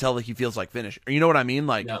for until he feels like finish. You know what I mean?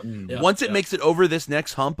 Like once it makes it over this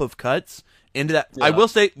next hump of cuts into that. I will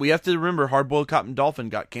say we have to remember Hard Boiled Cotton Dolphin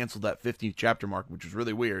got canceled at 50 chapter mark, which was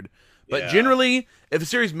really weird. But generally, if a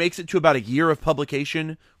series makes it to about a year of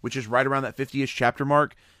publication, which is right around that 50-ish chapter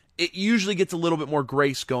mark, it usually gets a little bit more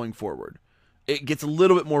grace going forward. It gets a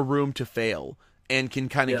little bit more room to fail and can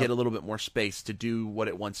kind of get a little bit more space to do what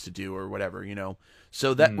it wants to do or whatever,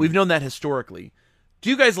 So that we've known that historically. Do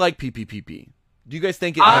you guys like PPPP? Do you guys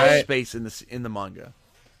think it has space in the manga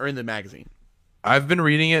or in the magazine? I've been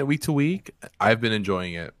reading it week to week. I've been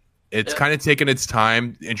enjoying it. It's kind of taken its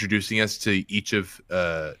time introducing us to each of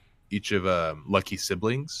Lucky's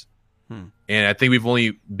siblings. And I think we've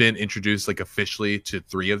only been introduced like officially to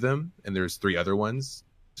 3 of them, and there's 3 other ones.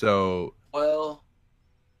 So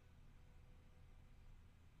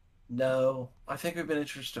no, I think we've been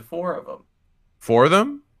introduced to 4 of them. 4 of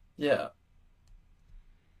them? Yeah.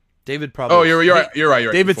 David probably. Oh, you're right. You're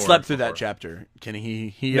right. David slept through that chapter. Can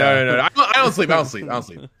he? No. I don't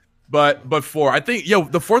sleep. But 4, I think,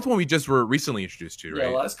 the 4th one we just were recently introduced to, right?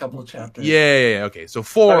 Yeah, last couple of chapters. Yeah. Okay, so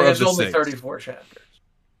 4 of the only 6. 34 chapters.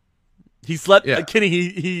 He slept. Yeah. Kenny,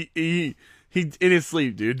 he in his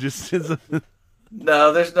sleep, dude. Just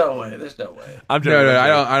no, there's no way. I'm joking. No,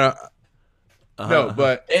 I don't. No,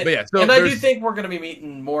 but yeah. So and I do think we're going to be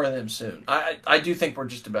meeting more of them soon. I do think we're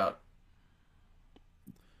just about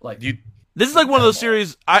this is like one of those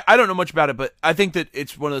series. I don't know much about it, but I think that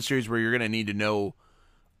it's one of those series where you're going to need to know.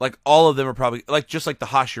 Like, all of them are probably, like, just like the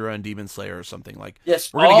Hashira and Demon Slayer or something. Like,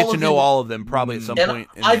 yes, we're going to get to know all of them probably at some point.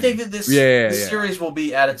 I think that this series will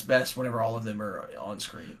be at its best whenever all of them are on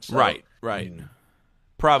screen. So. Right.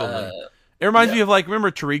 Probably. It reminds me of, like, remember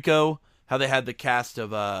Toriko? How they had the cast of,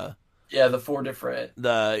 the 4 different...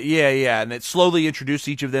 and it slowly introduced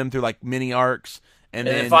each of them through, like, mini arcs. And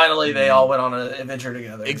then finally they all went on an adventure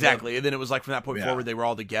together. Exactly. And then it was like from that point forward they were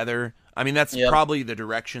all together. I mean, that's probably the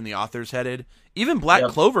direction the author's headed. Even Black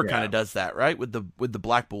Clover kind of does that, right? With the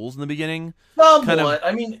Black Bulls in the beginning. Somewhat.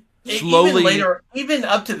 I mean, slowly, even later, even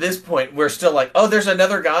up to this point, we're still like, oh, there's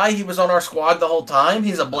another guy. He was on our squad the whole time.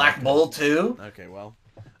 He's a Black Bull too. Okay, well,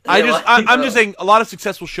 I'm just saying, a lot of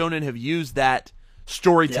successful shonen have used that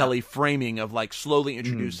storytelling framing of like slowly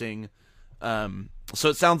introducing. So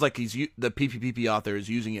it sounds like the PPPP author is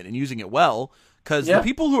using it and using it well, because the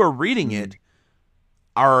people who are reading it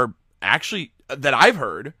are actually, that I've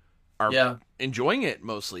heard, are enjoying it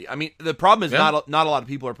mostly. I mean, the problem is not a lot of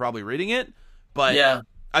people are probably reading it, but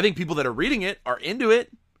I think people that are reading it are into it.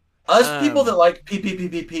 Us people that like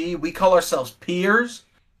PPPP, we call ourselves peers.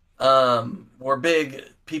 We're big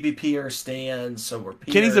PPPer stands, so we're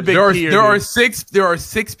peers. Kenny's a big peer. There are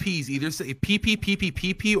 6 P's. Either say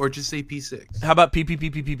PPPPP or just say P6. How about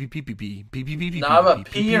PPPPPPPPPPP? No, I'm a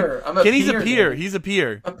peer. Kenny's a peer. He's a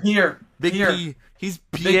peer. A peer. Big P. He's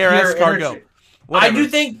Pierre Escargot. I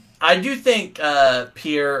do think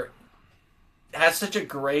Pierre has such a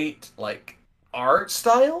great like art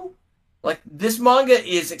style. Like, this manga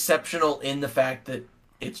is exceptional in the fact that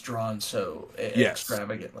it's drawn so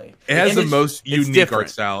extravagantly. It has the most unique art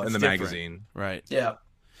style in the magazine. Right. Yeah.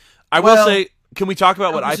 I will say, can we talk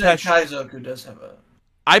about what iPatch... Kaizoku does have a...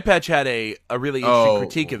 iPatch had a really interesting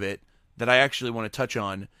critique of it that I actually want to touch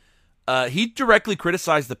on. He directly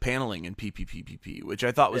criticized the paneling in PPPPP, which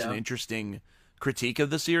I thought was an interesting critique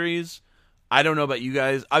of the series. I don't know about you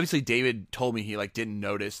guys. Obviously, David told me he didn't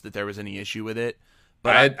notice that there was any issue with it.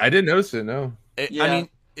 But I didn't notice it, no. I mean,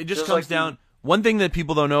 it just comes down... One thing that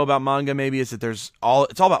people don't know about manga maybe is that it's all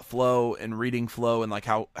about flow and reading flow and like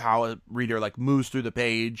how a reader moves through the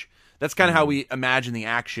page. That's kind of how we imagine the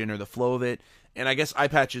action or the flow of it. And I guess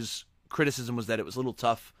Eyepatch's criticism was that it was a little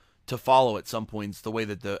tough to follow at some points the way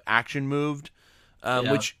that the action moved,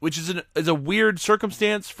 which is a weird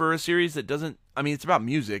circumstance for a series that doesn't. I mean, it's about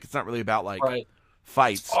music. It's not really about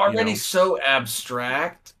fights. It's already so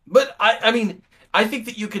abstract. But I mean. I think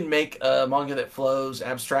that you can make a manga that flows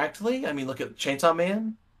abstractly. I mean, look at Chainsaw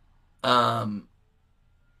Man.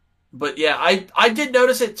 But yeah, I did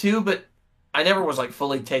notice it too, but I never was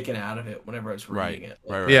fully taken out of it whenever I was reading it.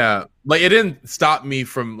 Right. Yeah, it didn't stop me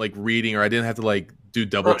from reading, or I didn't have to do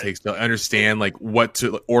double takes to understand what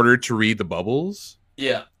to order to read the bubbles.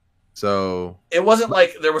 Yeah. So it wasn't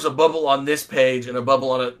like there was a bubble on this page and a bubble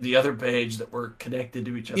on the other page that were connected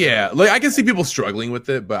to each other. Yeah, I can see people struggling with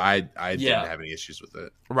it, but I didn't have any issues with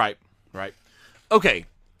it. Right. Okay,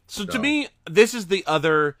 so to me, this is the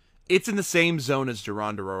other. It's in the same zone as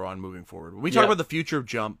Durandaro moving forward. When we talk about the future of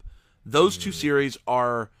Jump, those two series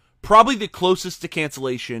are probably the closest to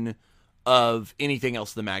cancellation of anything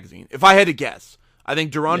else in the magazine. If I had to guess, I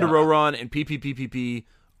think Durandaro and PPPPP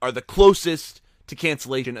are the closest to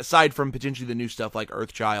cancellation, aside from potentially the new stuff like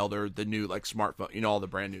Earthchild or the new smartphone, all the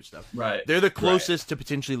brand new stuff. Right. They're the closest to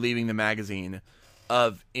potentially leaving the magazine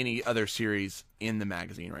of any other series in the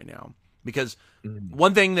magazine right now. Because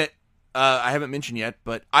one thing that I haven't mentioned yet,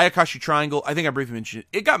 but Ayakashi Triangle, I think I briefly mentioned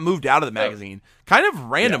it got moved out of the magazine kind of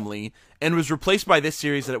randomly and was replaced by this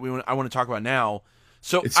series that I want to talk about now.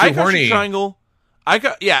 So it's too Ayakashi horny. Triangle,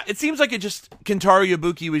 it seems like it just Kentaro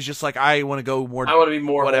Yabuki was just I want to go more. I want to be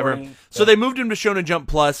more whatever. Horny. So they moved him to Shonen Jump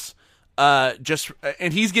Plus,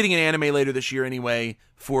 and he's getting an anime later this year anyway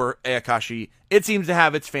for Ayakashi. It seems to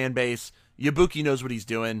have its fan base. Yabuki knows what he's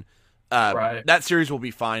doing. That series will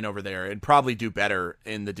be fine over there and probably do better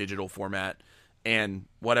in the digital format and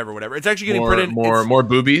whatever. It's actually getting printed. More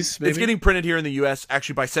boobies. Maybe? It's getting printed here in the U.S.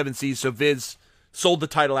 actually by 7 Seas. So Viz sold the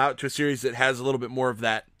title out to a series that has a little bit more of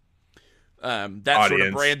that. That audience. Sort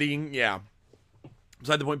of branding,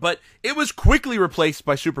 beside the point. But it was quickly replaced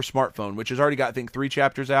by Super Smartphone, which has already got, I think, 3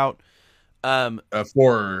 chapters out.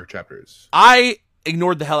 4 chapters. I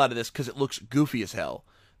ignored the hell out of this because it looks goofy as hell.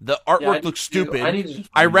 The artwork looks stupid.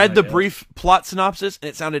 I read the brief plot synopsis, and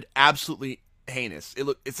it sounded absolutely heinous.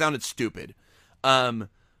 It sounded stupid.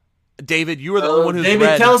 David, you are the only one who's read.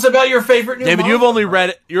 David, tell us about your favorite new David, you've only read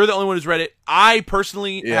it. You're the only one who's read it. I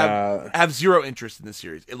personally have zero interest in this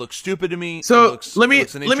series. It looks stupid to me. So let me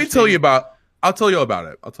tell you about. I'll tell you about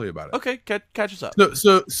it. Okay, catch us up.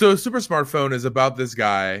 So Super Smartphone is about this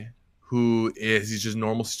guy he's just a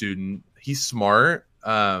normal student. He's smart,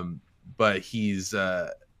 but he's I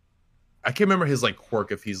can't remember his like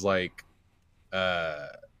quirk, if he's like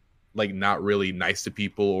not really nice to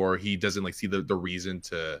people, or he doesn't like see the reason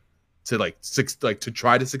to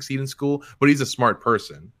try to succeed in school, but he's a smart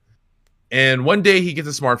person. And one day he gets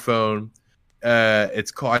a smartphone.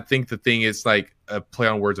 It's called, I think the thing is like a play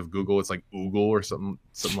on words of Google. It's like Oogle or something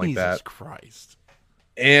like that. Jesus Christ.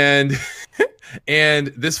 And and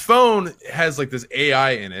this phone has like this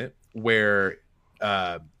AI in it where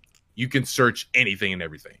you can search anything and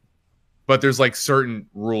everything, but there's like certain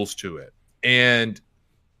rules to it. And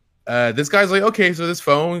this guy's like, okay, so this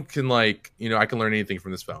phone can like, I can learn anything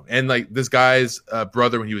from this phone. And like this guy's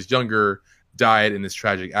brother, when he was younger, died in this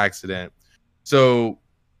tragic accident. So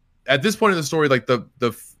at this point in the story, like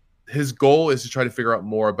his goal is to try to figure out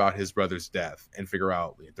more about his brother's death and figure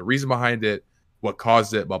out the reason behind it, what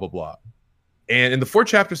caused it, blah, blah, blah. And in the 4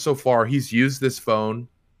 chapters so far, he's used this phone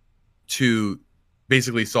to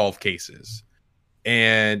basically solve cases.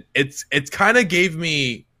 And it's kind of gave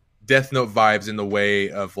me Death Note vibes in the way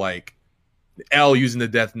of like L using the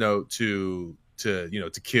Death Note to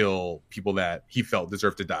kill people that he felt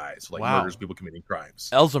deserved to die. So like murders, people committing crimes.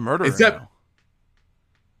 L's a murderer.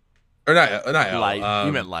 Or not L. Light.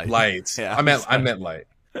 You meant Light. Light. Yeah, I meant Light.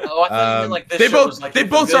 Oh, I thought you meant like this. They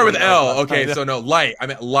both start with L. Okay, so no, Light. I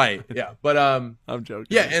meant Light. Yeah, but I'm joking.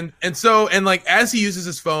 Yeah, and like as he uses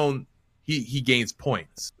his phone, he gains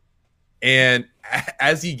points, and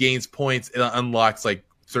as he gains points, it unlocks like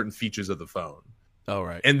certain features of the phone. Oh,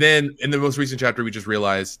 right. And then in the most recent chapter, we just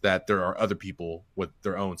realized that there are other people with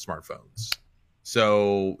their own smartphones.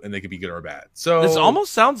 So, and they could be good or bad. So this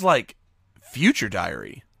almost sounds like Future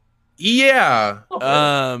Diary. Yeah.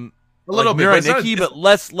 A little bit, but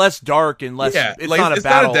less dark and less. Yeah, it's like, not a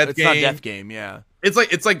battle. It's not a death game. Yeah. It's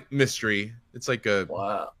like mystery. It's like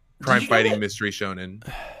a crime fighting mystery shonen.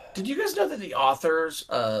 Did you guys know that the authors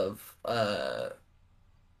of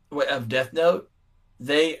Death Note,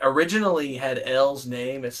 they originally had L's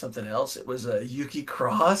name as something else? It was Yuki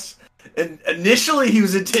Cross, and initially he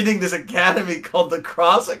was attending this academy called the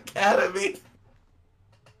Cross Academy.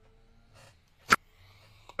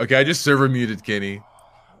 Okay, I just server muted Kenny.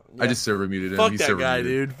 Yeah. I just server muted him. Fuck that guy,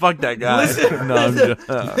 dude. Fuck that guy. Listen,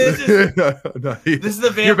 this is the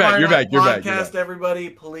Vampire Night podcast, everybody.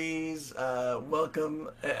 Please welcome,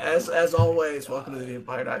 as always, welcome to the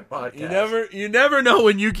Vampire Night podcast. You never know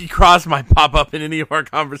when Yuki Cross might pop up in any of our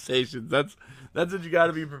conversations. That's what you got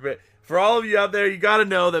to be prepared. For all of you out there, you got to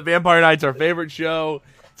know that Vampire Night's our favorite show.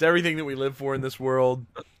 It's everything that we live for in this world.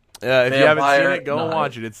 If you haven't seen it, go and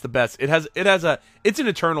watch it. It's the best. It's an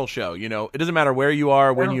eternal show. It doesn't matter where you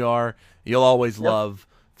are, when you are, you'll always love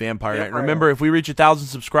Vampire Night. Remember, if we reach 1,000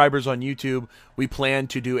 subscribers on YouTube, we plan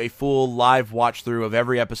to do a full live watch through of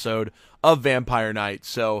every episode of Vampire Night.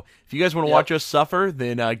 So if you guys want to watch us suffer,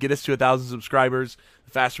 then get us to 1,000 subscribers.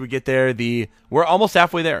 The faster we get there, we're almost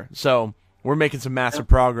halfway there. So we're making some massive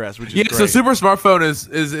progress, which is great. So Super Smartphone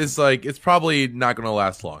is like, it's probably not going to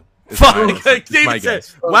last long. Fuck, David said,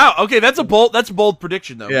 wow, okay, that's a bold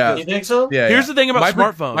prediction, though. Yeah. You think so? Yeah. Here's the thing about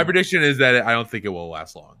smartphone. My prediction is that I don't think it will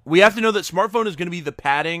last long. We have to know that smartphone is going to be the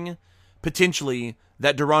padding, potentially,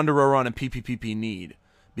 that Durandororon and PPPP need.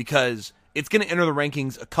 Because it's going to enter the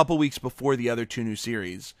rankings a couple weeks before the other 2 new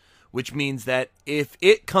series. Which means that if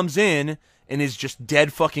it comes in and is just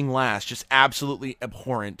dead fucking last, just absolutely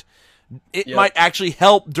abhorrent, it might actually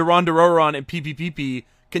help Durandororon and PPPP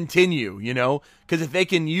continue, because if they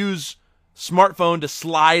can use smartphone to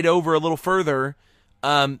slide over a little further,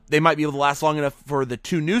 they might be able to last long enough for the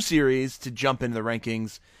 2 new series to jump into the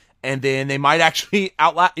rankings, and then they might actually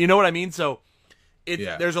outlast. You know what I mean? So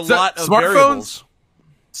there's a lot of variables.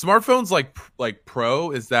 Smartphones like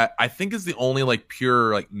Pro is that I think is the only like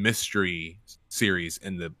pure like mystery series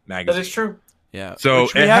in the magazine. That is true. Yeah. So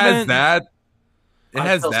it has that. It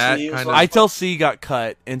has that kind of. ITEL C got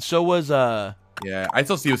cut, and so was Yeah,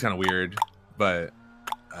 ITEL C was kind of weird, but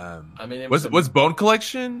I mean, was Bone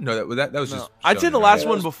Collection? No, that was just. I'd say the last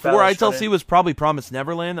one before ITEL C was probably Promised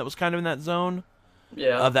Neverland. That was kind of in that zone.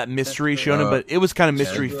 of that mystery shonen, but it was kind of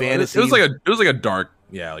mystery fantasy. It was like a dark,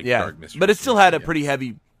 dark mystery. But it still had a pretty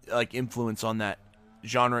heavy like influence on that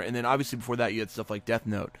genre. And then obviously before that, you had stuff like Death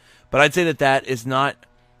Note. But I'd say that's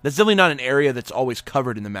definitely not an area that's always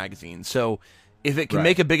covered in the magazine. So if it can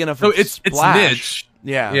make a big enough splash, it's niche.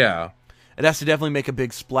 Yeah. It has to definitely make a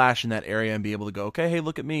big splash in that area and be able to go, okay, hey,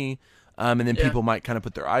 look at me. And then people might kind of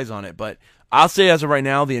put their eyes on it. But I'll say as of right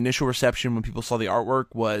now, the initial reception when people saw the artwork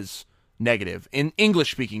was negative. In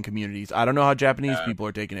English-speaking communities, I don't know how Japanese people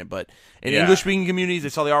are taking it, but in English-speaking communities, they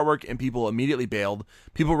saw the artwork and people immediately bailed.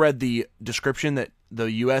 People read the description that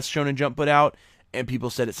the U.S. Shonen Jump put out, and people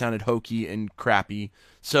said it sounded hokey and crappy.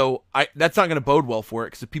 So that's not going to bode well for it,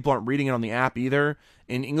 because if people aren't reading it on the app either,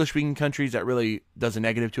 in English-speaking countries, that really does a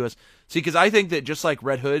negative to us. See, because I think that just like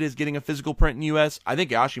Red Hood is getting a physical print in the U.S., I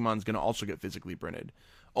think Yashimon's going to also get physically printed.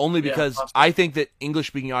 Only because I think that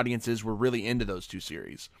English-speaking audiences were really into those two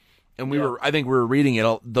series. And I think we were reading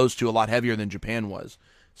those two a lot heavier than Japan was.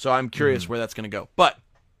 So I'm curious where that's going to go. But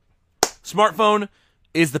smartphone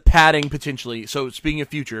is the padding potentially. So speaking of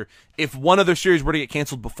future, if one other series were to get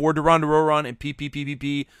canceled before Durandororan and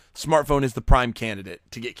PPPPP, smartphone is the prime candidate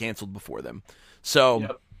to get canceled before them.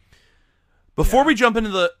 So before we jump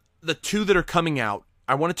into the two that are coming out,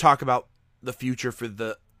 I want to talk about the future for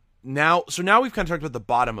the now. So now we've kind of talked about the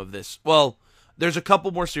bottom of this. Well, there's a couple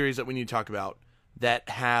more series that we need to talk about that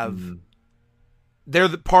have they're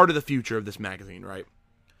the part of the future of this magazine, right?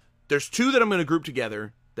 There's two that I'm going to group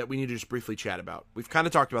together that we need to just briefly chat about. We've kind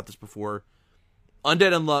of talked about this before.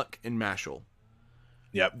 Undead Unluck and Mashal.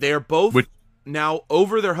 Yep. They are both now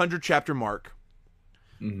over their 100 chapter mark.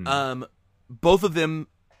 Both of them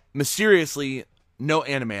mysteriously no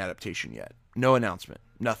anime adaptation yet. No announcement.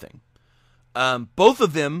 Nothing. Both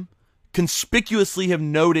of them conspicuously have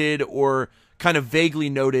noted or kind of vaguely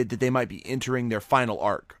noted that they might be entering their final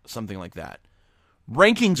arc, something like that.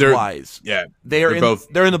 Rankings-wise, they're in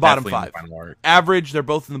the bottom 5. Average, they're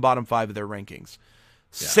both in the bottom 5 of their rankings.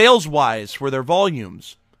 Yeah. Sales-wise, for their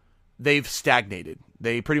volumes, they've stagnated.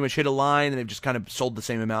 They pretty much hit a line, and they've just kind of sold the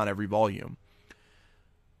same amount every volume.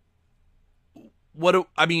 Are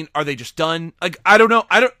they just done? Like, I don't know.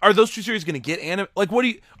 Are those two series going to get anime? Like,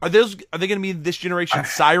 are they going to be this generation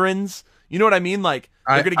sirens? You know what I mean? Like,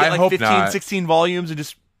 they're going to get like 15, 16 volumes and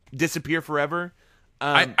just disappear forever.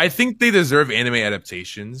 I think they deserve anime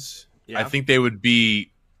adaptations. Yeah. I think they would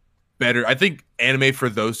be better. I think anime for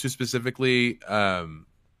those two specifically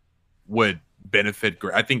would benefit.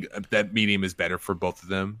 I think that medium is better for both of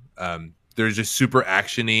them. They're just super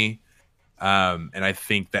actiony, and I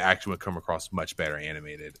think the action would come across much better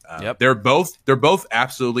animated. They're both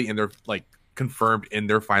absolutely in their confirmed in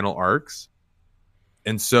their final arcs,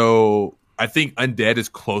 and so I think Undead is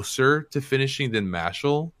closer to finishing than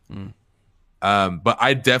Mashal. But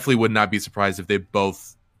I definitely would not be surprised if they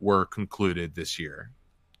both were concluded this year.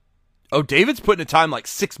 Oh, David's putting a time like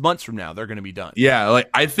 6 months from now they're going to be done. Yeah,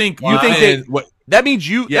 I think that means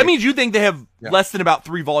you think they have less than about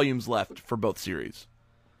 3 volumes left for both series.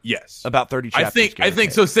 Yes, about 30 chapters. I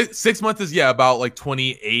think so. 6 months is about like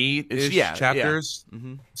 28-ish chapters. Yeah.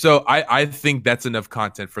 Mm-hmm. So I think that's enough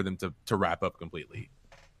content for them to wrap up completely.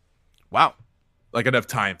 Wow, like enough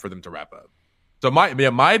time for them to wrap up. So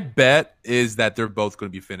my bet is that they're both going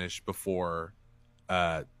to be finished before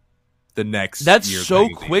the next. That's year's so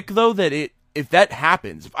magazine. Quick though that if that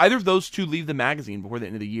happens, if either of those two leave the magazine before the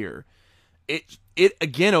end of the year, it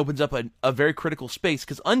again opens up a very critical space,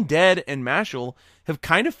 because Undead and Mashal have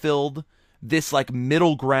kind of filled this like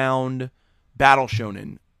middle ground battle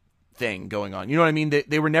shonen thing going on. You know what I mean?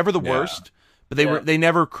 They were never the worst, but they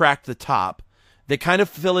never cracked the top. They kind of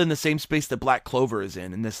fill in the same space that Black Clover is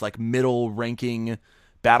in this like middle ranking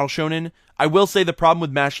battle shonen. I will say the problem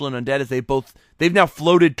with Mashal and Undead is they've now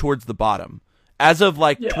floated towards the bottom. As of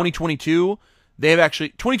 2022, they have actually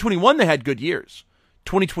 2021 they had good years.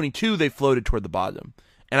 2022 they floated toward the bottom.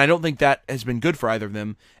 And I don't think that has been good for either of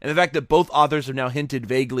them. And the fact that both authors have now hinted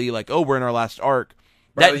vaguely like, oh, we're in our last arc.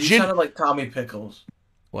 Bro, you sounded like Tommy Pickles.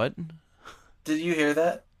 What? Did you hear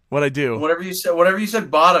that? What'd I do? Whatever you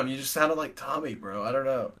said bottom, you just sounded like Tommy, bro. I don't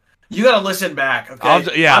know. You gotta listen back,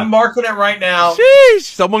 okay? I'm marking it right now. Sheesh!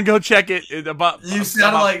 Someone go check it. You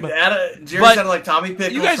sounded like Jerry sounded like Tommy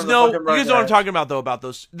Pickles. You guys know what I'm talking about, though, about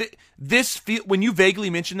those. When you vaguely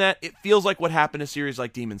mention that, it feels like what happened to series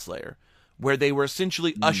like Demon Slayer, where they were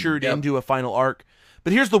essentially ushered into a final arc.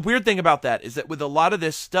 But here's the weird thing about that, is that with a lot of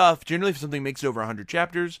this stuff, generally if something makes it over 100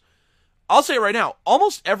 chapters, I'll say it right now,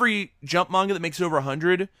 almost every Jump manga that makes it over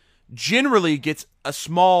 100 generally gets a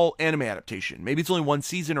small anime adaptation. Maybe it's only one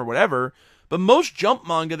season or whatever, but most Jump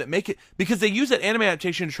manga that make it, because they use that anime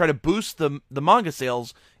adaptation to try to boost the manga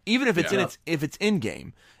sales, even if it's if it's in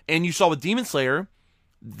game. And you saw with Demon Slayer,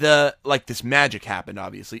 this magic happened.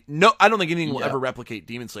 Obviously, no, I don't think anything will ever replicate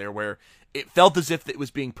Demon Slayer, where it felt as if it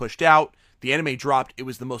was being pushed out. The anime dropped. It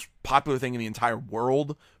was the most popular thing in the entire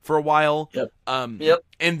world for a while.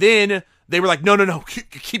 And then they were like, no,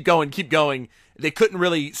 keep going. They couldn't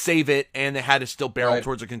really save it, and they had to still barrel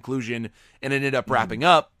towards a conclusion, and it ended up wrapping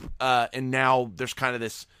up. And now there's kind of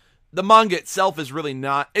this. The manga itself is really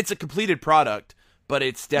not. It's a completed product, but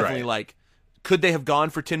it's definitely like, could they have gone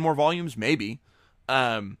for 10 more volumes? Maybe.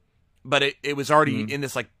 But it was already in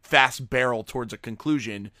this like fast barrel towards a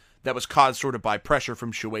conclusion that was caused sort of by pressure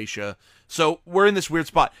from Shueisha. So we're in this weird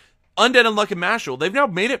spot. Undead Unluck and Mashle, they've now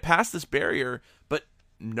made it past this barrier, but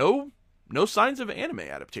no signs of anime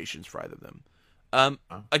adaptations for either of them.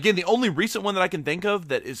 Again, the only recent one that I can think of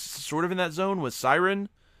that is sort of in that zone was Siren.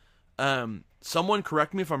 Someone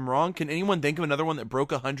correct me if I'm wrong. Can anyone think of another one that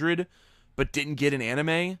broke 100 but didn't get an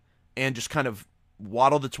anime and just kind of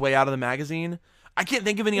waddled its way out of the magazine? I can't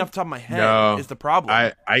think of any off the top of my head. Is the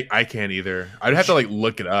problem? I can't either. I'd have to like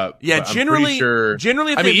look it up. Yeah, generally,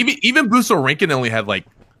 I mean, even Busou Rinkin only had like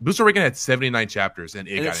Busou Rinkin had 79 chapters and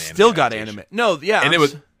it still got anime. No, yeah, and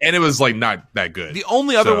it was like not that good. The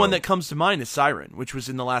only other one that comes to mind is Siren, which was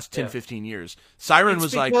in the last 10-15 years. Siren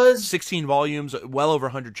was like 16 volumes, well over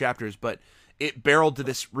 100 chapters, but it barreled to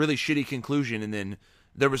this really shitty conclusion, and then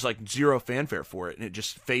there was like zero fanfare for it, and it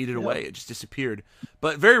just faded away. It just disappeared.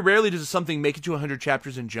 But very rarely does something make it to 100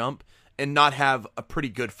 chapters and Jump and not have a pretty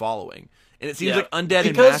good following. And it seems like Undead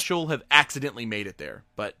and Mashle have accidentally made it there.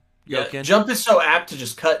 But Jump is so apt to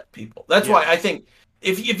just cut people. That's why I think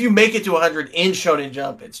if you make it to 100 in Shonen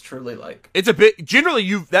Jump, it's truly like it's a bit.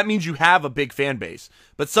 Generally, that means you have a big fan base.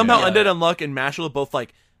 But somehow Undead Unluck and Mashle have both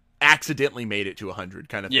like accidentally made it to 100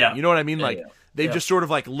 kind of thing. You know what I mean? They've just sort of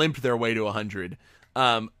like limped their way to 100.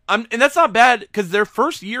 And that's not bad, because their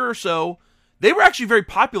first year or so, they were actually very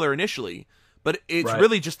popular initially, but it's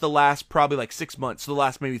really just the last probably like 6 months, so the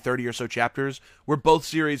last maybe 30 or so chapters, where both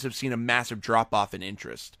series have seen a massive drop off in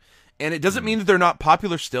interest. And it doesn't mean that they're not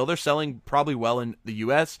popular still. They're selling probably well in the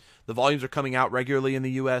US. The volumes are coming out regularly in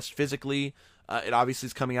the US physically. It obviously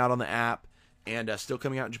is coming out on the app and still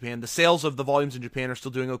coming out in Japan. The sales of the volumes in Japan are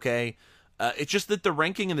still doing okay. It's just that the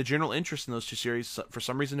ranking and the general interest in those two series for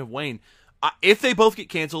some reason have waned. If they both get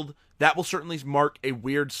canceled, that will certainly mark a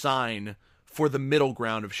weird sign for the middle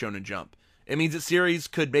ground of Shonen Jump. It means that series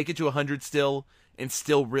could make it to 100 still and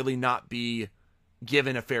still really not be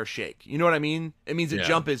given a fair shake. You know what I mean? It means that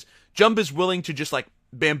Jump is willing to just like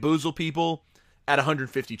bamboozle people at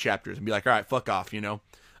 150 chapters and be like, all right, fuck off, you know?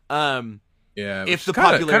 If the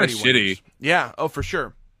popularity kind of shitty. Yeah, oh, for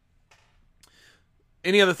sure.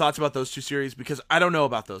 Any other thoughts about those two series? Because I don't know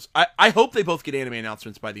about those. I hope they both get anime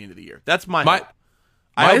announcements by the end of the year. That's my hope.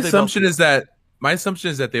 My assumption is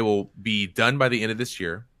that they will be done by the end of this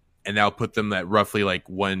year, and that'll put them at roughly like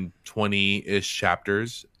 120-ish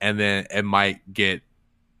chapters, and then it might get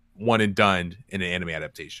one and done in an anime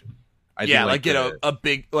adaptation. Get a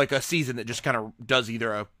big like a season that just kind of does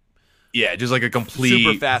either just like a complete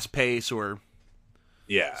super fast pace or.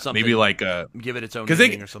 Yeah, something, maybe like give it its own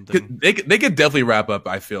ending or something. They could definitely wrap up.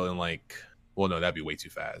 I feel in like, well, no, that'd be way too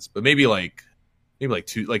fast. But maybe like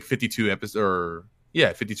 52 episodes, or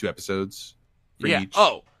 52 episodes for each.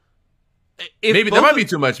 Oh, maybe that might be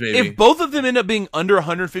too much. Maybe if both of them end up being under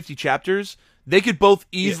 150 chapters, they could both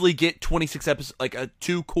easily get 26 episodes, like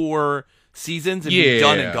 2 core seasons, and be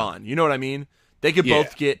done and gone. You know what I mean? They could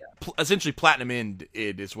both get essentially platinum end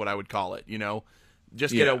is what I would call it. You know.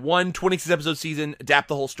 Just get a 26 episode season, adapt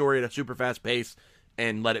the whole story at a super fast pace,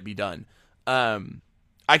 and let it be done.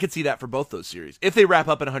 I could see that for both those series. If they wrap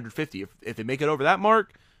up at 150, if they make it over that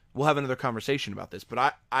mark, we'll have another conversation about this.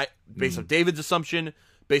 But I based off David's assumption,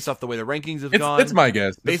 based off the way the rankings have gone, it's my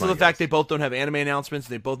guess. Based on the fact they both don't have anime announcements,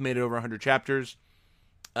 they both made it over 100 chapters.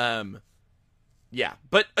 But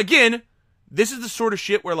again, this is the sort of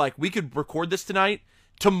shit where like we could record this tonight.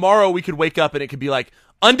 Tomorrow we could wake up and it could be like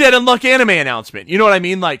Undead Unluck anime announcement. You know what I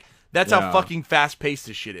mean? Like that's how fucking fast paced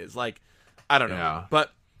this shit is. Like I don't know,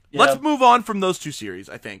 but let's move on from those two series.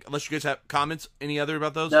 I think, unless you guys have comments, any other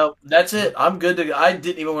about those? No, that's it. I'm good to. I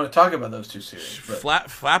didn't even want to talk about those two series.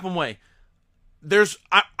 But. Flap them away.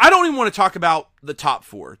 I don't even want to talk about the top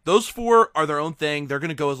 4. Those 4 are their own thing. They're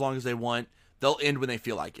gonna go as long as they want. They'll end when they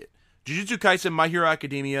feel like it. Jujutsu Kaisen, My Hero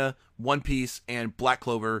Academia, One Piece, and Black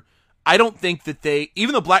Clover. I don't think that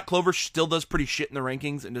even though Black Clover still does pretty shit in the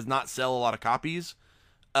rankings and does not sell a lot of copies,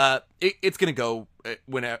 it's going to go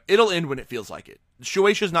it'll end when it feels like it.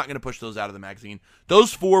 Shueisha's not going to push those out of the magazine.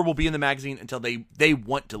 Those 4 will be in the magazine until they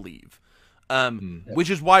want to leave. Which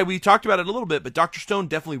is why we talked about it a little bit, but Dr. Stone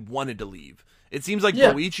definitely wanted to leave. It seems like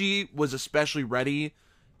Boichi was especially ready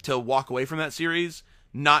to walk away from that series.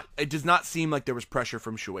 It does not seem like there was pressure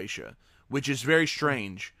from Shueisha, which is very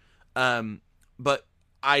strange. But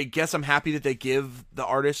I guess I'm happy that they give the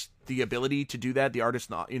artist the ability to do that. The artist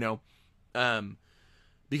not,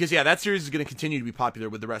 because that series is going to continue to be popular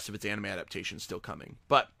with the rest of its anime adaptations still coming.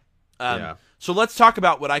 But so let's talk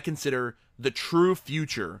about what I consider the true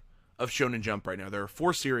future of Shonen Jump right now. There are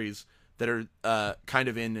 4 series that are kind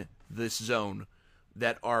of in this zone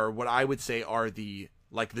that are what I would say are the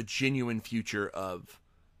genuine future of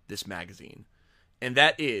this magazine, and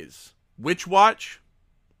that is Witch Watch.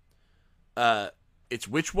 It's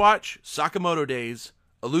Witch Watch, Sakamoto Days,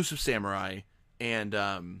 Elusive Samurai, and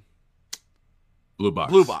Blue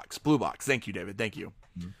Box. Blue Box. Thank you, David. Thank you.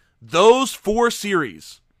 Mm-hmm. Those 4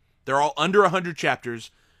 series, they're all under 100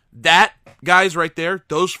 chapters. That, guys, right there,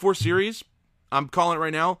 those 4 series, I'm calling it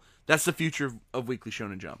right now, that's the future of Weekly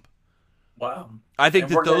Shonen Jump. Wow. I think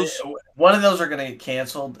that one of those are going to get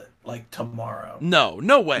canceled tomorrow. No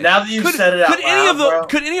way. Now that you've said it out loud,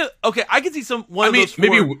 okay, I could see one of those.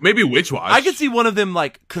 Maybe Witch Watch. I could see one of them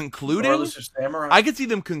concluding. Or Samurai. I could see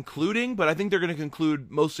them concluding, but I think they're going to conclude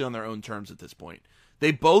mostly on their own terms at this point.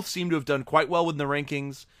 They both seem to have done quite well within the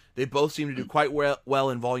rankings. They both seem to do quite well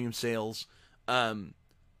in volume sales.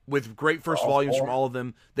 With great first volumes from all of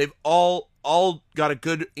them. They've all got a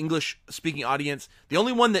good English-speaking audience. The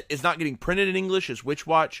only one that is not getting printed in English is Witch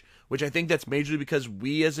Watch, which I think that's majorly because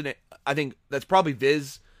I think that's probably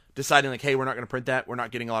Viz deciding hey, we're not going to print that. We're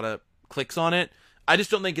not getting a lot of clicks on it. I just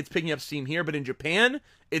don't think it's picking up steam here, but in Japan,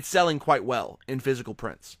 it's selling quite well in physical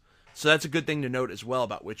prints. So that's a good thing to note as well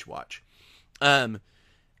about Witch Watch. And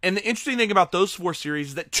the interesting thing about those 4 series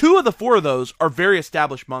is that 2 of the 4 of those are very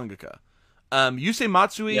established mangaka. Yusei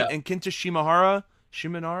Matsui and Kenta Shimanara,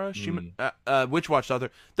 Witch Watch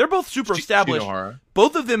author. They're both super established.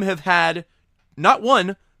 Both of them have had not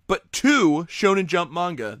 1, but 2 Shonen Jump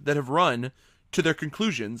manga that have run to their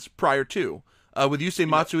conclusions prior to. With Yusei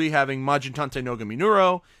Matsui having Majin Tantei no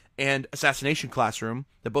Minuro and Assassination Classroom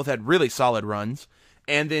that both had really solid runs.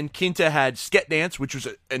 And then Kenta had Sket Dance, which was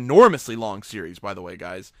an enormously long series, by the way,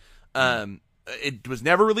 guys. It was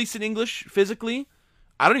never released in English physically.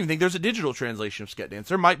 I don't even think there's a digital translation of Sket Dance.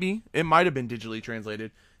 There might be. It might have been digitally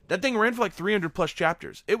translated. That thing ran for 300 plus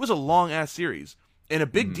chapters. It was a long ass series and a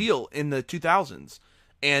big deal in the 2000s.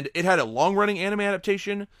 And it had a long running anime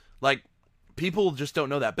adaptation. People just don't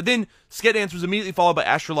know that. But then Sket Dance was immediately followed by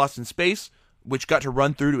Astro Lost in Space, which got to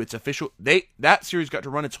run through to its official. That series got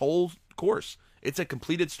to run its whole course. It's a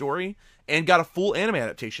completed story and got a full anime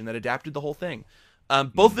adaptation that adapted the whole thing.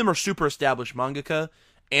 Both of them are super established mangaka.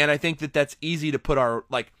 And I think that that's easy to put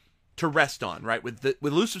to rest on, right? With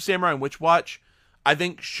Elusive Samurai and Witch Watch, I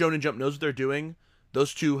think Shonen Jump knows what they're doing.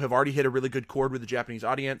 Those 2 have already hit a really good chord with the Japanese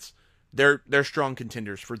audience. They're strong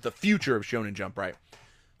contenders for the future of Shonen Jump, right?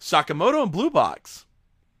 Sakamoto and Blue Box,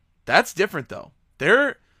 that's different though.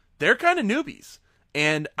 They're kind of newbies,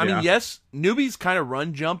 and I mean, yes, newbies kind of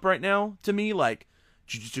run Jump right now to me, like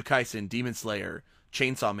Jujutsu Kaisen, Demon Slayer,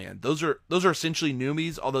 Chainsaw Man. Those are essentially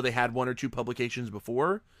newbies, although they had 1 or 2 publications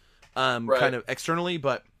before, kind of externally.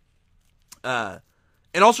 But and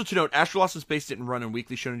also to note, Astro Lost in Space didn't run in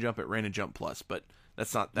Weekly Shonen Jump; it ran in Jump Plus. But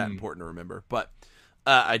that's not that important to remember. But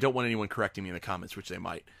I don't want anyone correcting me in the comments, which they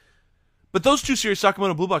might. But those 2 series, Sakamoto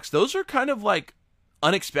and Blue Box, those are kind of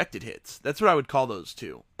unexpected hits. That's what I would call those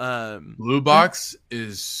 2. Blue Box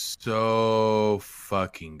is so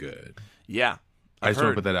fucking good. Yeah, I just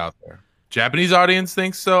want to put that out there. Japanese audience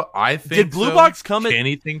thinks so. I think. Did Blue Box come?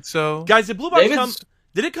 Kenny thinks so. Guys, did Blue Box come?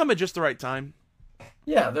 Did it come at just the right time?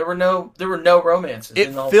 Yeah, there were no romances.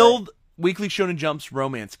 It filled Weekly Shonen Jump's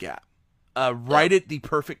romance gap right at the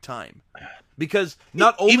perfect time. Because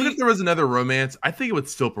even if there was another romance, I think it would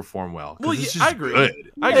still perform well. Well, I agree.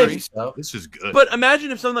 I agree. So. This is good. But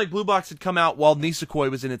imagine if something like Blue Box had come out while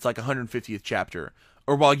Nisekoi was in its 150th chapter,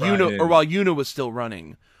 or while Yuna was still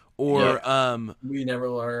running. Or we never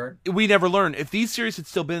learn. If these series had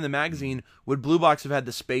still been in the magazine, would Blue Box have had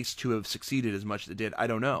the space to have succeeded as much as it did? I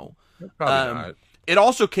don't know. Probably not. It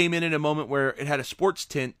also came in a moment where it had a sports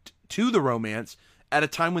tint to the romance at a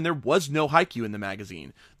time when there was no Haikyuu in the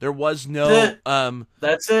magazine. There was no.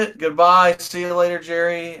 That's it. Goodbye. See you later,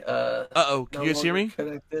 Jerry. Can you guys hear me?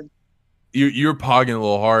 Connected. You're pogging a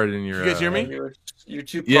little hard in your. You guys hear me? You're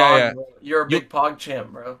too pog. Yeah. You're a big pog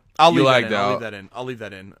champ, bro. I'll leave that in. I'll leave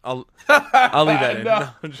that in. I'll leave that in. No.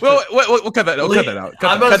 We'll cut that out. Cut that out.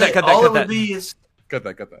 Cut that. All it would be is. Cut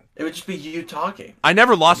that. It would just be you talking. I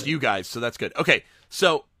never lost you guys, so that's good. Okay,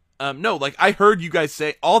 so no, I heard you guys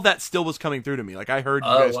say all that still was coming through to me. I heard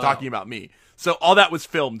you guys talking about me. So all that was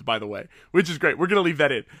filmed, by the way, which is great. We're gonna leave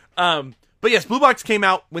that in. But yes, Blue Box came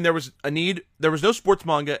out when there was a need. There was no sports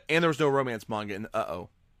manga and there was no romance manga. And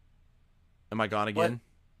am I gone again?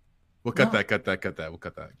 We'll cut that. We'll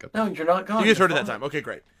cut that. No, you're not gone. You guys heard it that time. Okay,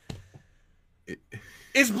 great.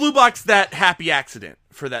 Is Blue Box that happy accident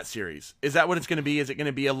for that series? Is that what it's going to be? Is it going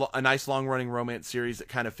to be a nice long-running romance series that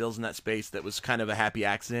kind of fills in that space that was kind of a happy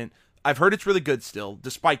accident? I've heard it's really good still,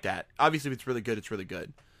 despite that. Obviously, if it's really good, it's really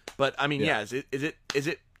good. But, I mean, is it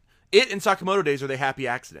in Sakamoto Days, are they happy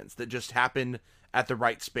accidents that just happen at the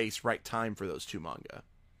right space, right time for those two manga?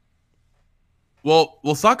 Well,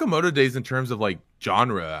 Sakamoto Days in terms of like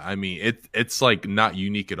genre, I mean, it's like not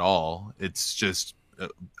unique at all. It's just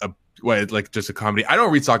just a comedy. I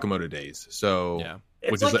don't read Sakamoto Days, so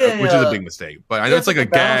which is a big mistake. But I know it's like a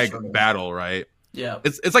gag battle, right? Yeah,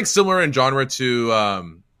 it's like similar in genre to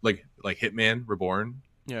like Hitman Reborn.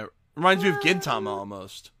 Yeah, reminds me of Gintama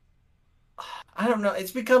almost. I don't know.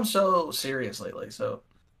 It's become so serious lately. So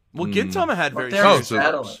Gintama had very serious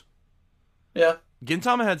arcs. Yeah,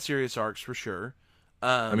 Gintama had serious arcs for sure.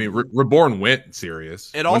 I mean, Reborn went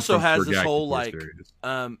serious. It also has this whole like,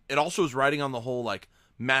 it also is riding on the whole like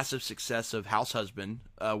massive success of House Husband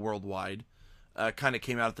worldwide. Kind of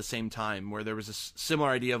came out at the same time where there was a similar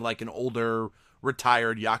idea of like an older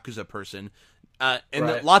retired Yakuza person.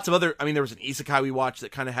 Lots of other, I mean, there was an isekai we watched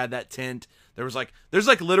that kind of had that tint. There's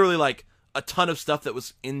literally like a ton of stuff that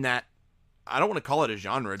was in that. I don't want to call it a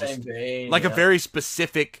genre, just a very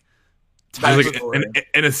specific type like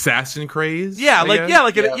an assassin craze. Yeah,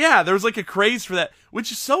 there was like a craze for that,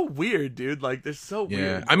 which is so weird, dude. Like, they're so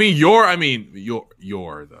weird. I mean, you're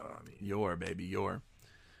though. You're.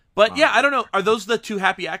 But yeah, I don't know. Are those the two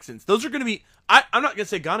happy accents? Those are going to be. I'm not going to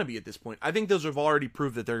say gonna be at this point. I think those have already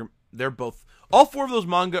proved that they're both. All four of those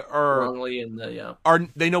manga are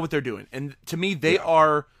they know what they're doing, and to me, they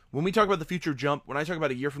are. When we talk about the future Jump, when I talk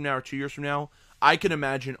about a year from now or 2 years from now, I can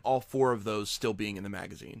imagine all four of those still being in the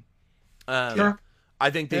magazine. Sure. I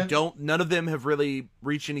think they don't. None of them have really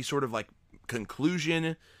reached any sort of like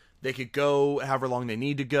conclusion. They could go however long they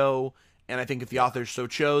need to go, and I think if the authors so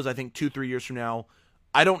chose, I think 2-3 years from now,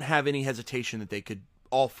 I don't have any hesitation that they could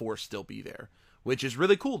all four still be there, which is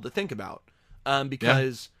really cool to think about.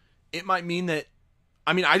 Because it might mean that.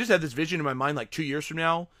 I mean, I just had this vision in my mind like 2 years from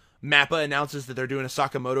now, Mappa announces that they're doing a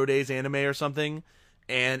Sakamoto Days anime or something,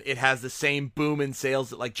 and it has the same boom in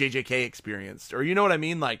sales that like JJK experienced, or you know what I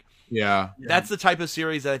mean? Like, that's the type of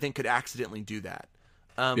series that I think could accidentally do that.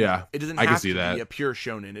 It doesn't have to be a pure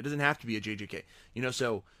shonen. It doesn't have to be a JJK. You know,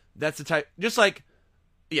 so that's the type. Just like,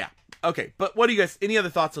 okay. But what do you guys? Any other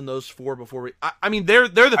thoughts on those four before we? I mean, they're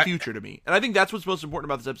the future to me, and I think that's what's most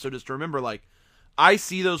important about this episode is to remember. Like, I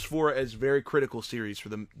see those four as very critical series for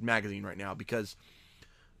the magazine right now because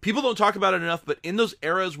people don't talk about it enough. But in those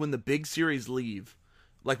eras when the big series leave,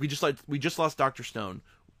 like we just lost Dr. Stone.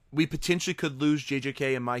 We potentially could lose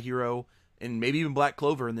JJK and My Hero and maybe even Black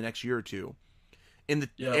Clover in the next year or two. In the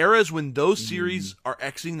eras when those series are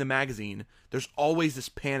exiting the magazine, there's always this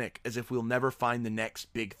panic as if we'll never find the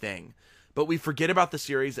next big thing. But we forget about the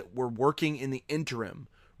series that were working in the interim,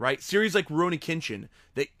 right? Series like Rurouni Kenshin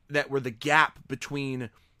that were the gap between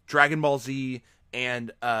Dragon Ball Z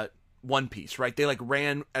and One Piece, right? They like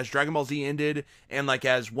ran as Dragon Ball Z ended and like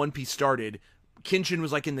as One Piece started. Kenshin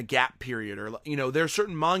was like in the gap period, or you know, there are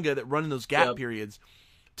certain manga that run in those gap periods.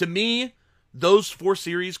 To me, those four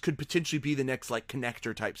series could potentially be the next like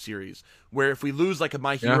connector type series, where if we lose like a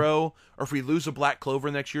My Hero or if we lose a Black Clover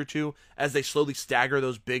next year or two, as they slowly stagger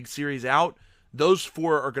those big series out, those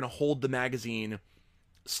four are going to hold the magazine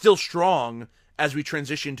still strong as we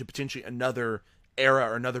transition to potentially another era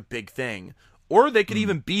or another big thing, or they could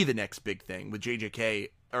even be the next big thing with JJK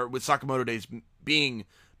or with Sakamoto Days being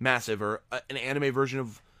massive, or an anime version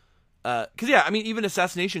of because I mean, even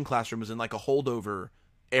Assassination Classroom was in like a holdover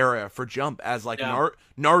era for Jump, as like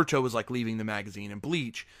Naruto was like leaving the magazine, and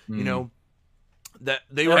Bleach, you know, that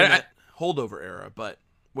they were in that holdover era. But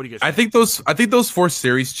what do you guys think? I think those four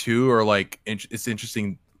series too are like it's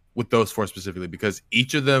interesting with those four specifically because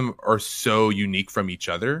each of them are so unique from each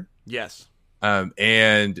other. Yes.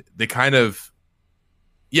 And they kind of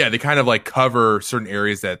like cover certain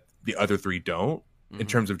areas that the other three don't. In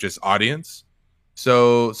terms of just audience.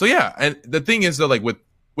 So yeah. And the thing is though, like with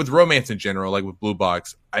romance in general, like with Blue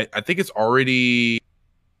Box, I think it's already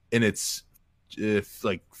in its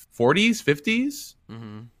like 40s, 50s.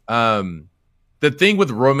 The thing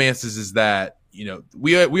with romances is that, you know,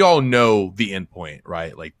 we all know the end point,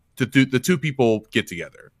 right? Like the two people get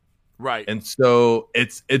together. Right. And so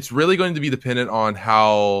it's really going to be dependent on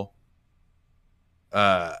how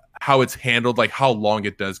it's handled, like how long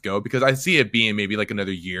it does go, because I see it being maybe like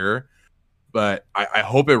another year, but I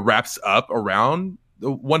hope it wraps up around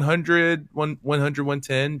 100,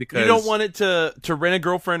 110 because you don't want it to rent a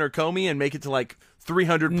girlfriend or Comey and make it to like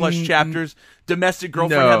 300 plus chapters. Domestic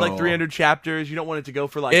Girlfriend had like 300 chapters. You don't want it to go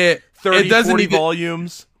for like 30, 40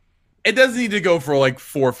 volumes. It doesn't need to go for like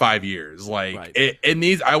 4 or 5 years. Like it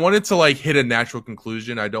needs. I want it to like hit a natural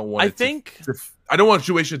conclusion. I don't want. I don't want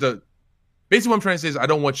Shueisha to. Basically, what I'm trying to say is I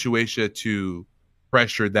don't want Shueisha to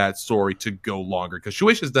pressure that story to go longer because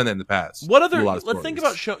Shueisha's done that in the past. What other? Let's think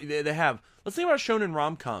about they have. Let's think about shonen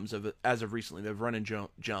rom-coms as of recently. They've run and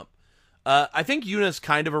jump. I think Yuna's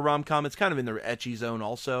kind of a rom-com. It's kind of in the ecchi zone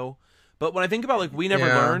also. But when I think about like We Never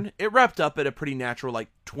Learn, it wrapped up at a pretty natural like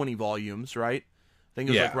 20 volumes, right? I think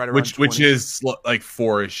it was like right around 20. Which is like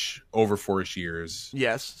over 4-ish years.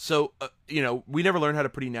 Yes. So We Never Learn had a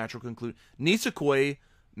pretty natural conclusion. Nisekoi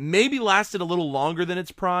maybe lasted a little longer than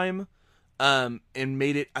its prime. And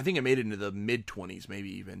I think it made it into the mid-20s, maybe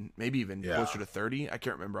even closer to 30. I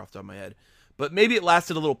can't remember off the top of my head. But maybe it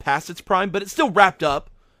lasted a little past its prime, but it still wrapped up.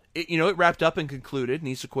 It wrapped up and concluded.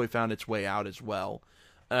 Nisekoi found its way out as well.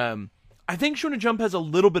 I think Shonen Jump has a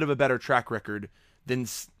little bit of a better track record than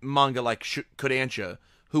manga like Kodansha,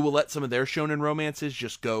 who will let some of their shonen romances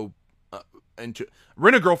just go into...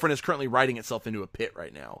 Rent a Girlfriend is currently writing itself into a pit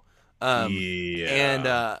right now.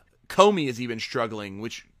 And Comey is even struggling,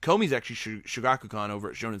 which Comey's actually Shugaku-kan over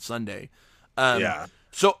at Shonen Sunday.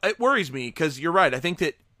 So it worries me because you're right. I think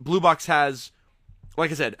that Blue Box has,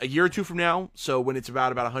 like I said, a year or two from now. So when it's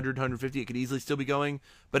about 100, 150, it could easily still be going.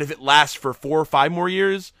 But if it lasts for 4 or 5 more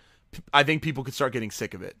years, I think people could start getting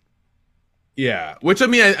sick of it. Yeah, which I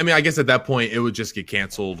mean, I guess at that point it would just get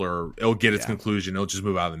canceled or it'll get its conclusion. It'll just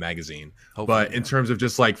move out of the magazine. Hopefully, but in terms of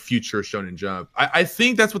just like future Shonen Jump, I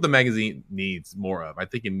think that's what the magazine needs more of. I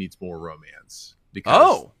think it needs more romance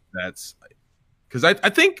because I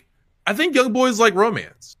think young boys like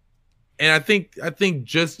romance, and I think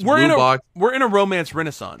just we're in a romance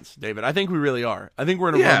renaissance, David. I think we really are. I think we're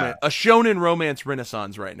in a shonen romance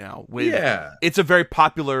renaissance right now. It's a very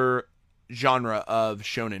popular genre of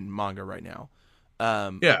shonen manga right now.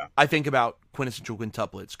 I think about Quintessential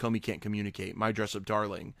Quintuplets, Komi Can't Communicate, My Dress Up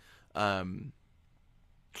Darling.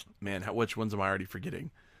 Which ones am I already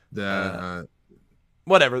forgetting?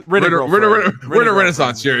 Whatever. We're in a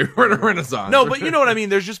renaissance, Jerry. We're in a renaissance. No, but you know what I mean.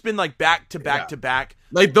 There's just been like back to back.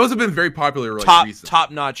 Like those have been very popular.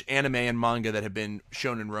 Top notch anime and manga that have been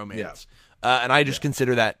shonen romance. And I just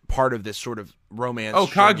consider that part of this sort of romance. Oh,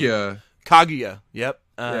 Kaguya. Yep.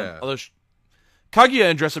 Although Kaguya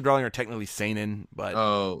and Dress Up Darling are technically seinen, but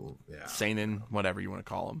seinen, whatever you want to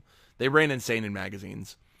call them. They ran in seinen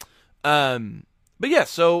magazines. But yeah,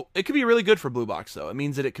 so it could be really good for Blue Box, though. It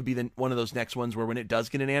means that it could be one of those next ones where when it does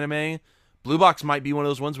get an anime, Blue Box might be one of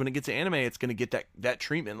those ones when it gets an anime, it's going to get that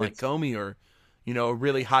treatment like Komi or, a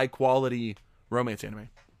really high quality romance anime.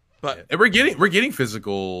 But and we're getting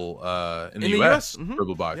physical in the US for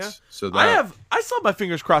Blue Box. Yeah. So I still have my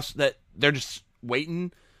fingers crossed that they're just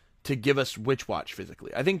waiting to give us Witch Watch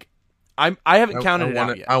physically. I think I haven't counted it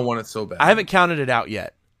out yet. I want it so bad. I haven't counted it out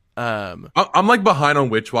yet. I'm like behind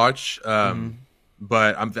on Witch Watch,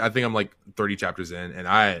 but I think I'm like 30 chapters in, and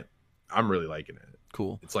I'm really liking it.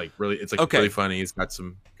 Cool. It's really funny. It's got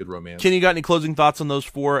some good romance. Kenny, you got any closing thoughts on those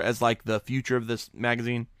 4 as like the future of this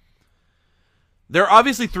magazine? There are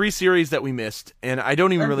obviously 3 series that we missed, and I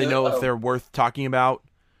don't even really know if they're worth talking about.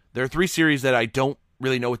 There are 3 series that I don't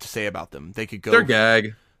really know what to say about them. They could go. They're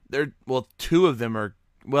gag. 2 of them are.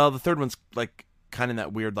 Well, the third one's like kind of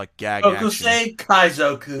that weird like gag action. Okusei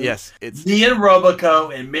Kaizoku. Yes, it's Nia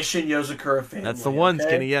Roboco and Mission Yozakura Family. That's the ones,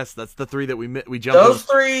 Kenny. Yes, that's the 3 that we jumped. Those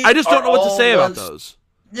 3. I just don't know what to say about those.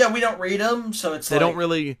 Yeah, we don't read them, so it's they don't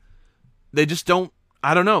really. They just don't.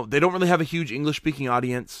 I don't know. They don't really have a huge English speaking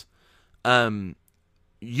audience.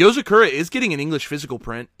 Yozakura is getting an English physical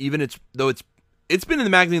print, even though it's been in the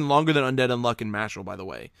magazine longer than Undead Unluck and Mashal, by the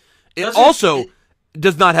way. It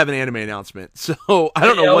does not have an anime announcement, so I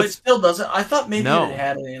don't know what. It still doesn't. I thought maybe it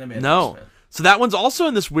had an anime announcement. So that one's also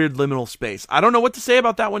in this weird liminal space. I don't know what to say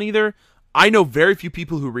about that one either. I know very few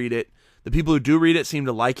people who read it. The people who do read it seem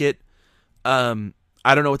to like it.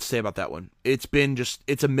 I don't know what to say about that one. It's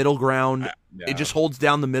a middle ground. It just holds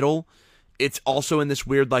down the middle. It's also in this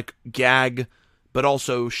weird like gag, but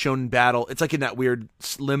also shonen battle. It's like in that weird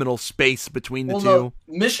liminal space between the two. No.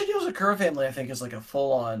 Mission Yozakura Family, I think, is like a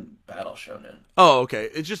full-on battle shonen. Oh, okay.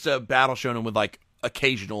 It's just a battle shonen with like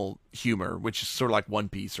occasional humor, which is sort of like One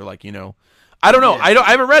Piece or like, I don't know. Yeah.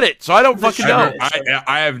 I haven't read it, so I don't fucking know.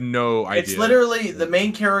 I have no idea. It's literally the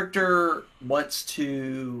main character wants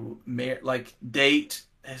to date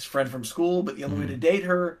his friend from school, but the only way to date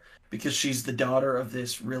her, because she's the daughter of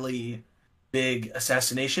this really big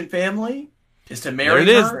assassination family, is to marry her.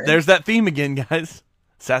 There it is. There's that theme again, guys.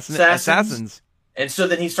 Assassins. And so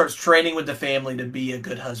then he starts training with the family to be a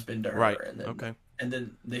good husband to her. Right. And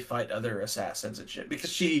then they fight other assassins and shit.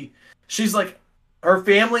 Because she's like, her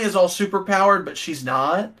family is all super powered, but she's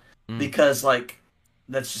not. Because, like,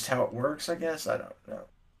 that's just how it works, I guess. I don't know.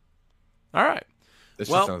 All right. This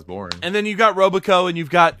just sounds boring. And then you've got Roboco and you've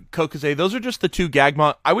got Kokuzei. Those are just the two gag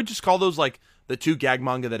manga. I would just call those, like, the two gag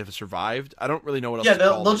manga that have survived. I don't really know what else to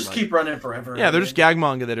call them. They'll just keep running forever. Yeah, they're just gag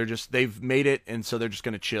manga that are just, they've made it, and so they're just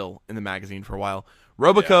going to chill in the magazine for a while.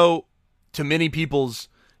 Roboco, to many people's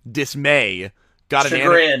dismay, got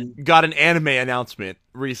an anime announcement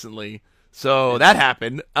recently. So that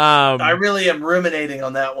happened. I really am ruminating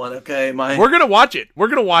on that one. Okay, we're gonna watch it. We're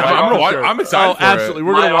gonna watch it. I'm excited. For absolutely. It.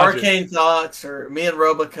 We're gonna watch arcane thoughts, or me and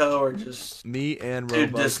Roboco are just too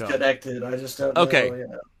disconnected. I just don't know. Okay.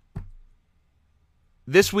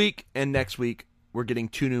 This week and next week, we're getting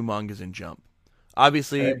 2 new mangas in Jump.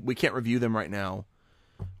 Obviously, we can't review them right now.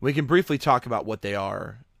 We can briefly talk about what they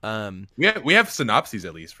are. We have synopses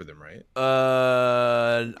at least for them, right?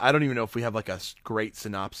 I don't even know if we have like a great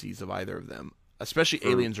synopses of either of them, especially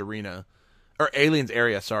Aliens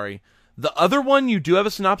Area. Sorry, the other one you do have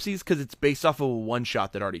a synopses because it's based off of a one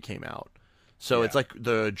shot that already came out. So it's like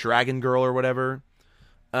the Dragon Girl or whatever.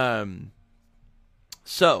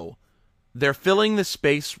 So they're filling the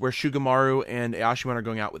space where Shugamaru and Aoshiman are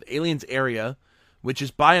going out with Aliens Area, which is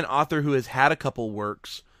by an author who has had a couple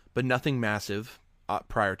works, but nothing massive.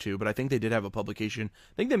 Prior to, but I think they did have a publication.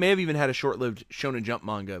 I think they may have even had a short-lived Shonen Jump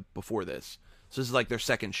manga before this. So this is like their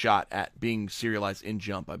second shot at being serialized in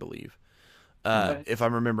Jump, I believe. If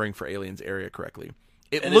I'm remembering for Aliens Area correctly.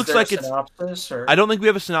 It looks like it's... Or? I don't think we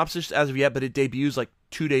have a synopsis as of yet, but it debuts like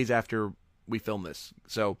 2 days after we film this.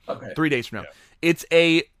 So 3 days from now.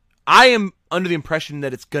 Yeah. I am under the impression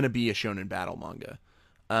that it's going to be a Shonen Battle manga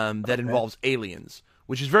that involves aliens,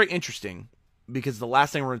 which is very interesting. Because the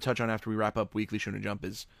last thing we're going to touch on after we wrap up Weekly Shonen Jump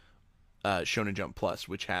is Shonen Jump Plus,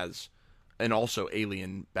 which has an also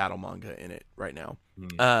alien battle manga in it right now.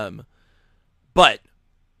 But,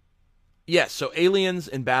 yes, so aliens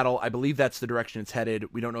in battle, I believe that's the direction it's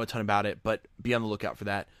headed. We don't know a ton about it, but be on the lookout for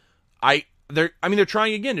that. They're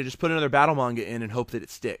trying again to just put another battle manga in and hope that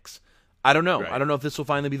it sticks. I don't know. Right. I don't know if this will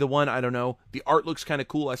finally be the one. I don't know. The art looks kind of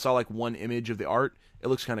cool. I saw like one image of the art. It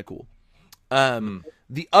looks kind of cool.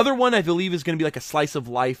 The other one I believe is going to be like a slice of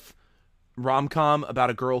life rom-com about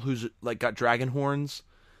a girl who's like got dragon horns,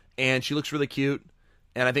 and she looks really cute,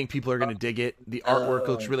 and I think people are going to dig it. The artwork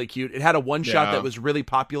looks really cute. It had a one shot that was really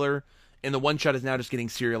popular, and the one shot is now just getting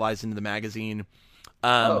serialized into the magazine.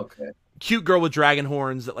 Cute girl with dragon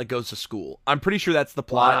horns that like goes to school. I'm pretty sure that's the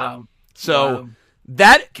plot. Wow. So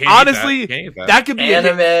that honestly, that could be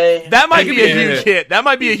anime. That might be a huge hit. That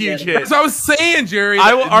might be a huge hit. That's what I was saying, Jerry.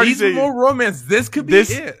 I will already say more romance. This could be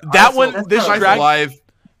it. That also, one, this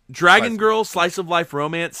Dragon Girl slice of life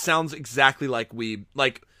romance sounds exactly like Weeb.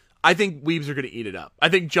 Like, I think Weebs are going to eat it up. I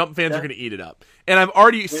think Jump fans are going to eat it up. And I've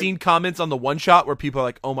already seen comments on the one shot where people are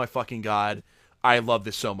like, "Oh my fucking god, I love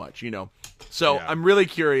this so much," you know. So I'm really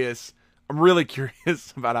curious. I'm really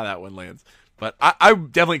curious about how that one lands. But I'm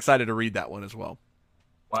definitely excited to read that one as well.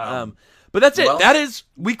 Wow. But that's it. That is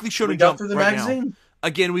Weekly Shonen Jump through the right magazine? now.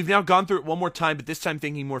 Again, we've now gone through it one more time, but this time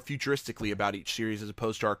thinking more futuristically about each series as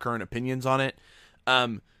opposed to our current opinions on it.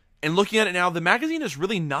 And looking at it now, the magazine is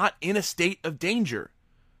really not in a state of danger.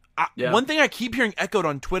 One thing I keep hearing echoed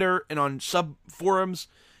on Twitter and on sub forums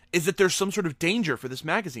is that there's some sort of danger for this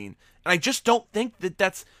magazine. And I just don't think that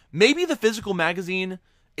that's... Maybe the physical magazine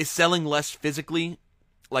is selling less physically,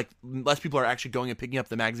 like less people are actually going and picking up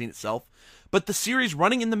the magazine itself, but the series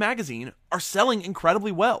running in the magazine are selling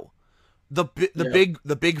incredibly well. The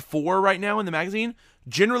big four right now in the magazine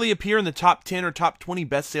generally appear in the top 10 or top 20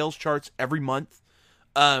 best sales charts every month.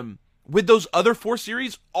 With those other 4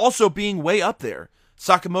 series also being way up there.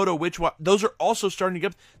 Sakamoto, those are also starting to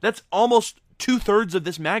get up. That's almost 2/3 of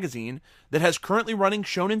this magazine that has currently running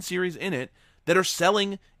shonen series in it that are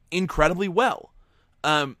selling incredibly well.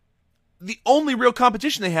 The only real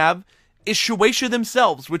competition they have is Shueisha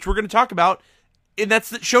themselves, which we're going to talk about, and that's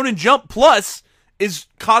that Shonen Jump Plus is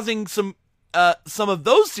causing some of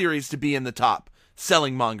those series to be in the top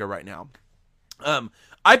selling manga right now.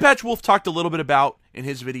 Eyepatch Wolf talked a little bit about in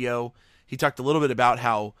his video. He talked a little bit about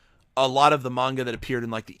how a lot of the manga that appeared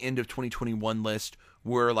in like the end of 2021 list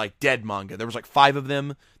were like dead manga. There was like 5 of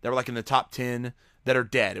them that were like in the top 10 that are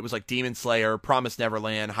dead. It was like Demon Slayer, Promised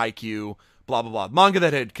Neverland, Haikyuu, blah, blah, blah. Manga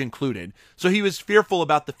that had concluded. So he was fearful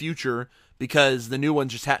about the future because the new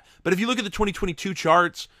ones just had... But if you look at the 2022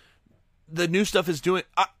 charts, the new stuff is doing...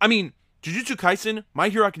 I mean, Jujutsu Kaisen, My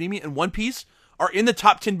Hero Academia, and One Piece are in the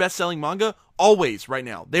top 10 best-selling manga always right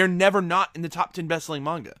now. They're never not in the top 10 best-selling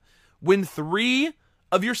manga. When 3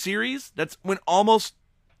 of your series, when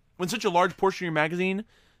such a large portion of your magazine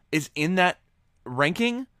is in that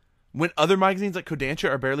ranking, when other magazines like Kodansha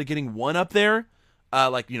are barely getting 1 up there,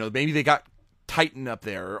 maybe they got Titan up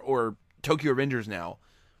there or Tokyo Revengers now,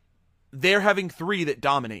 they're having 3 that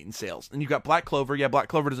dominate in sales. And you've got Black Clover. Yeah, Black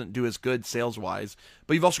Clover doesn't do as good sales-wise,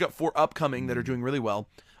 but you've also got 4 upcoming that are doing really well.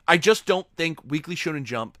 I just don't think Weekly Shonen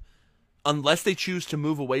Jump, unless they choose to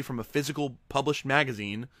move away from a physical published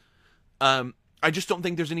magazine, I just don't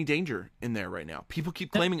think there's any danger in there right now. People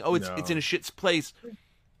keep claiming, it's in a shit's place.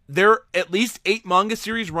 There are at least 8 manga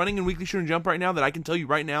series running in Weekly Shonen Jump right now that I can tell you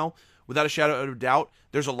right now, without a shadow of a doubt,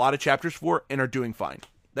 there's a lot of chapters for and are doing fine.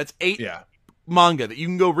 That's 8 manga that you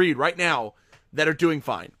can go read right now that are doing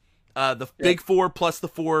fine. Big 4 plus the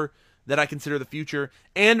 4 that I consider the future.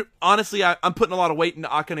 And honestly, I'm putting a lot of weight into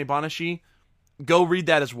Akane Banashi. Go read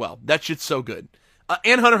that as well. That shit's so good.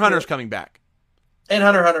 And Hunter x Hunter's coming back. And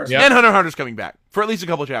Hunter x Hunter. And Hunter x Hunter's coming back for at least a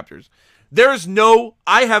couple chapters.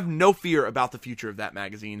 I have no fear about the future of that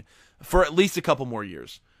magazine for at least a couple more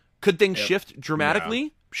years. Could things shift dramatically? Yeah.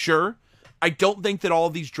 Sure. I don't think that all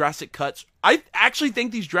of these drastic cuts, I actually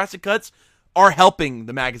think these drastic cuts are helping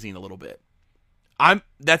the magazine a little bit.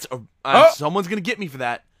 Someone's going to get me for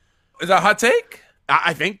that. Is that a hot take?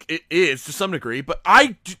 I think it is to some degree, but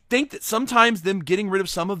I think that sometimes them getting rid of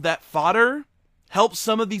some of that fodder helps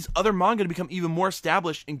some of these other manga to become even more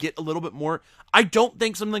established and get a little bit more. I don't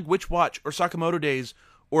think something like Witch Watch or Sakamoto Days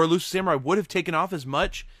or Elusive Samurai would have taken off as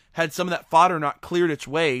much had some of that fodder not cleared its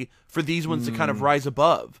way for these ones to kind of rise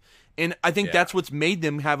above. And I think that's what's made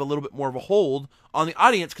them have a little bit more of a hold on the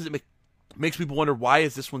audience, because it makes people wonder, why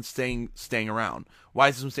is this one staying around? Why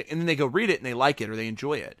is this one staying? And then they go read it and they like it or they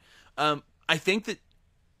enjoy it. I think that,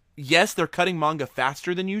 yes, they're cutting manga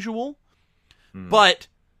faster than usual, but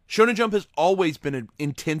Shonen Jump has always been an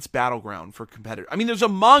intense battleground for competitors. I mean, there's a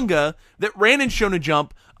manga that ran in Shonen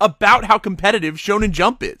Jump about how competitive Shonen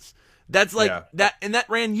Jump is. That's that, and that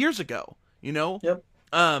ran years ago, you know? Yep.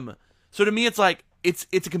 So to me, it's like, it's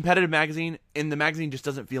a competitive magazine, and the magazine just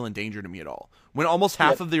doesn't feel in danger to me at all. When almost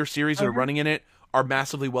half of their series that are running in it are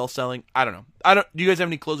massively well-selling, I don't know. Do you guys have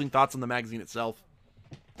any closing thoughts on the magazine itself?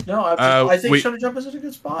 No, I think Shonen Jump is in a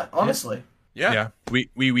good spot, honestly. Yeah. We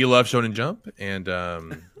love Shonen Jump, and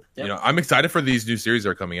I'm excited for these new series that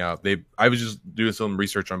are coming out. I was just doing some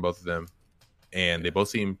research on both of them, and they both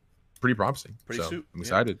seem pretty promising. I'm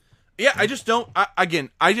excited. Yeah, I just don't.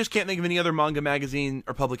 I just can't think of any other manga magazine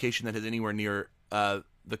or publication that has anywhere near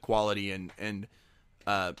the quality and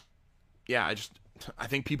I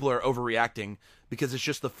think people are overreacting because it's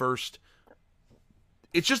just the first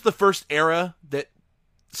era that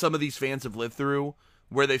some of these fans have lived through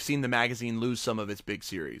where they've seen the magazine lose some of its big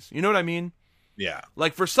series. You know what I mean? Yeah.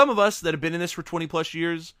 Like, for some of us that have been in this for 20 plus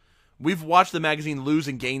years, we've watched the magazine lose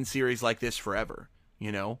and gain series like this forever,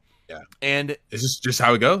 you know? Yeah. And it's just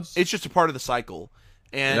how it goes. It's just a part of the cycle.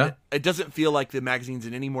 And it doesn't feel like the magazine's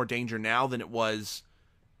in any more danger now than it was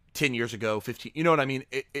 10 years ago, 15. You know what I mean?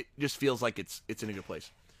 It just feels like it's in a good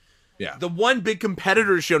place. Yeah. The one big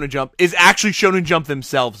competitor to Shonen Jump is actually Shonen Jump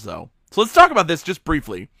themselves, though. So let's talk about this just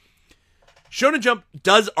briefly. Shonen Jump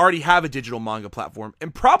does already have a digital manga platform,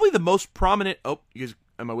 and probably the most prominent... Oh, you guys,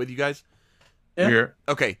 am I with you guys? Yeah. Here.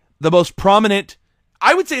 Okay. The most prominent...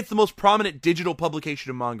 I would say it's the most prominent digital publication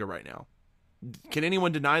of manga right now. Can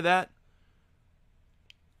anyone deny that?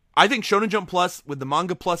 I think Shonen Jump Plus, with the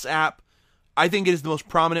Manga Plus app, I think it is the most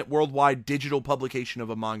prominent worldwide digital publication of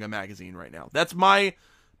a manga magazine right now. That's my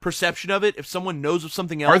perception of it. If someone knows of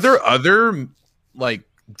something else... Are there other,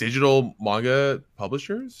 digital manga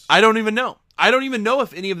publishers? I don't even know. I don't even know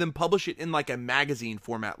if any of them publish it in, a magazine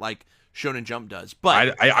format like Shonen Jump does.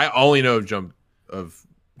 But I only know Jump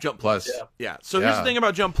Plus. Yeah. So here's the thing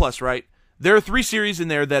about Jump Plus, right? There are 3 series in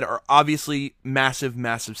there that are obviously massive,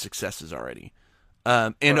 massive successes already.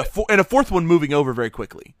 And a fourth one moving over very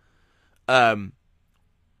quickly. 2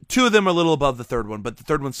 of them are a little above the third one, but the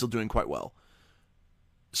third one's still doing quite well.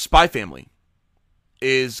 Spy Family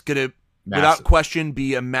is going to, without question,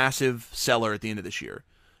 be a massive seller at the end of this year.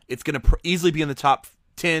 It's going to easily be in the top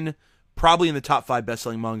 10, probably in the top 5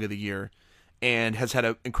 best-selling manga of the year, and has had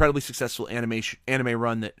an incredibly successful anime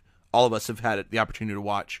run that all of us have had the opportunity to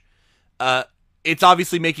watch. It's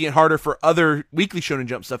obviously making it harder for other Weekly Shonen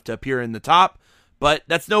Jump stuff to appear in the top, but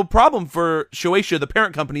that's no problem for Shueisha, the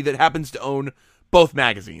parent company that happens to own both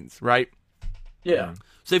magazines, right? Yeah.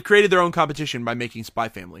 So they've created their own competition by making Spy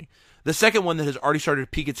Family. The second one that has already started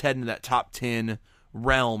to peek its head into that top 10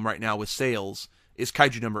 realm right now with sales is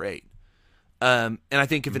Kaiju number 8. And I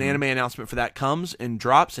think if an anime announcement for that comes and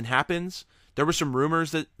drops and happens, There were some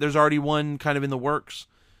rumors that there's already one kind of in the works.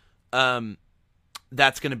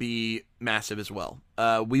 That's going to be massive as well.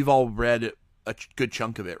 We've all read a good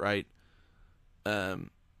chunk of it, right?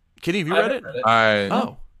 Kenny, have you read it?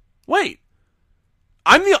 Oh, wait.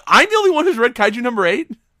 I'm the only one who's read Kaiju number 8.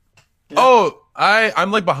 Yeah. Oh,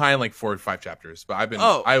 I'm like behind like 4 or 5 chapters, but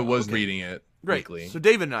I was reading it weekly. So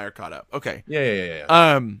David and I are caught up. Okay.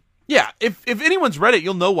 Yeah. Yeah. If anyone's read it,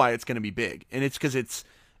 you'll know why it's going to be big, and it's because it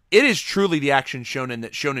is truly the action shonen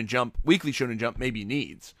that Shonen Jump, Weekly Shonen Jump, maybe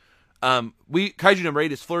needs. Kaiju number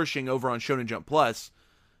 8 is flourishing over on Shonen Jump Plus,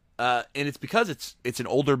 and it's because it's an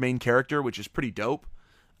older main character, which is pretty dope.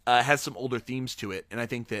 Has some older themes to it, and I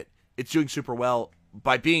think that it's doing super well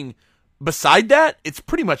by being. Beside that, it's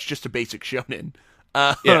pretty much just a basic shonen.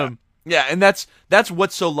 Yeah, and that's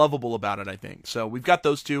what's so lovable about it, I think. So we've got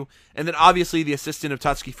those two, and then obviously the assistant of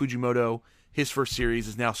Tatsuki Fujimoto, his first series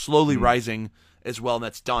is now slowly rising as well, and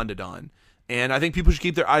that's Dawn to Dawn. And I think people should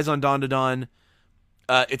keep their eyes on Dawn to Dawn.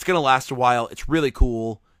 It's going to last a while. It's really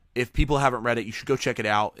cool. If people haven't read it, you should go check it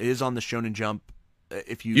out. It is on the Shonen Jump.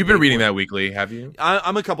 You've been reading that weekly, have you?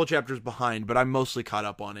 I'm a couple chapters behind, but I'm mostly caught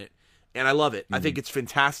up on it, and I love it. I think it's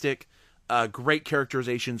fantastic. Great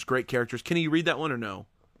characterizations, great characters. Can you read that one or no?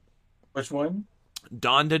 Which one?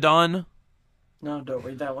 Dawn to Dawn. No, don't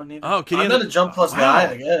read that one either. Oh, I'm not a Jump Plus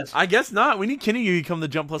guy, I guess. I guess not. We need Kenny to become the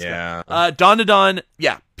Jump Plus guy. Dawn to Dawn,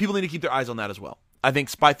 yeah. People need to keep their eyes on that as well. I think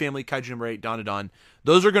Spy Family, Kaiju number 8, Dawn to Dawn,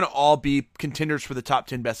 those are going to all be contenders for the top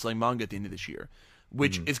 10 best-selling manga at the end of this year,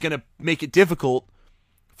 which is going to make it difficult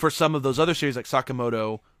for some of those other series like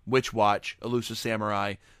Sakamoto, Witch Watch, Elusive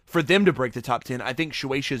Samurai, for them to break the top 10. I think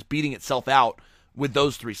Shueisha is beating itself out with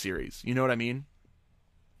those 3 series. You know what I mean?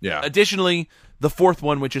 Yeah. Additionally, the 4th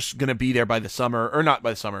one, which is going to be there by the summer, or not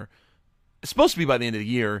by the summer, it's supposed to be by the end of the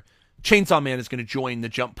year, Chainsaw Man is going to join the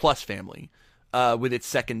Jump Plus family with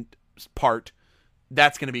its 2nd part.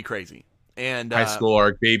 That's going to be crazy. And High School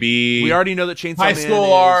Arc, baby. We already know that Chainsaw Man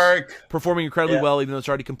is performing incredibly well, even though it's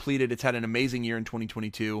already completed. It's had an amazing year in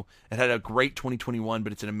 2022. It had a great 2021,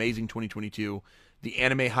 but it's an amazing 2022. The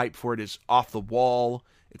anime hype for it is off the wall.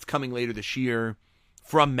 It's coming later this year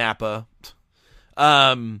from MAPPA.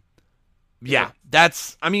 I don't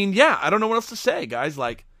know what else to say, guys.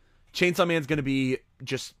 Like, Chainsaw Man's going to be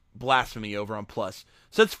just blasphemy over on Plus.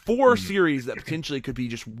 So that's 4 series that potentially could be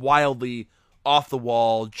just wildly off the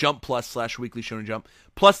wall, Jump Plus / Weekly Shonen Jump,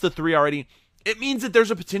 plus the 3 already. It means that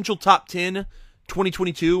there's a potential top 10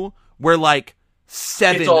 2022 where like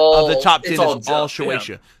 7 of the top 10 is all Shueisha.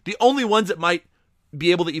 Yeah. The only ones that might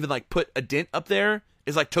be able to even like put a dent up there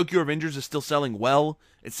is like Tokyo Revengers is still selling well.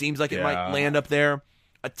 It seems like it might land up there.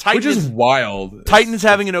 Titan which is wild. Titan's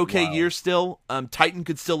having an okay year still. Titan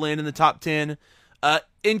could still land in the top 10.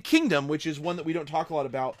 In Kingdom, which is one that we don't talk a lot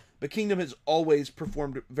about, but Kingdom has always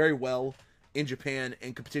performed very well in Japan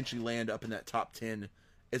and could potentially land up in that top 10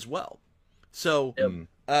 as well. So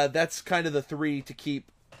that's kind of the 3 to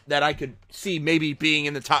keep that I could see maybe being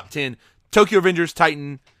in the top 10. Tokyo Revengers,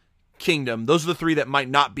 Titan, Kingdom. Those are the 3 that might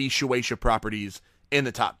not be Shueisha properties in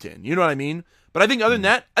the top 10. You know what I mean? But I think other than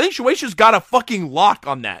that, I think Shueisha's got a fucking lock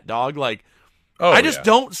on that, dog. Like, I just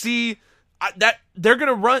don't see that they're going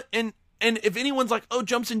to run. And if anyone's like, oh,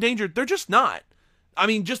 Jump's in danger, they're just not. I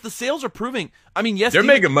mean, just the sales are proving. I mean, yes, they're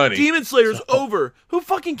making money. Demon Slayer's over. Who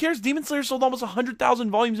fucking cares? Demon Slayer sold almost 100,000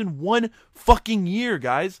 volumes in 1 fucking year,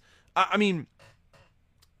 guys. I mean,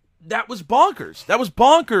 that was bonkers. It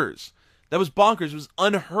was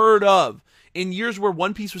unheard of. In years where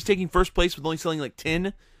One Piece was taking first place with only selling like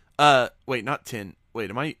 10. Wait, not 10. Wait,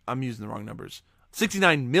 I'm using the wrong numbers.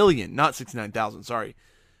 69 million, not 69,000. Sorry.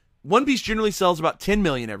 One Piece generally sells about 10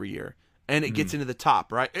 million every year. And it gets into the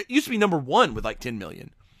top, right? It used to be number 1 with like 10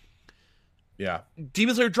 million. Yeah.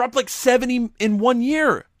 Demon Slayer dropped like 70 in 1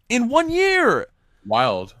 year.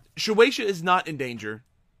 Wild. Shueisha is not in danger.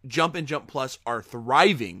 Jump and Jump Plus are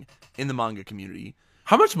thriving in the manga community.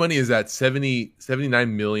 How much money is that?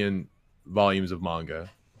 79 million volumes of manga.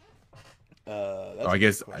 I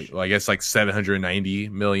guess like 790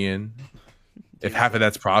 million. If half of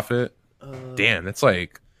that's profit, damn, that's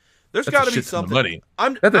like. There's got to be something. Money.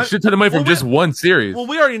 That's a shit ton of money from just one series. Well,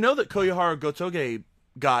 we already know that Koyohara Gotoge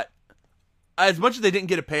got, as much as they didn't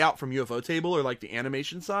get a payout from UFO Table or like the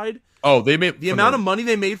animation side. Oh, they made the amount of money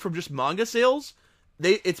they made from just manga sales.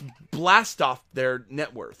 It's blast off their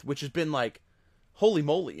net worth, which has been like, holy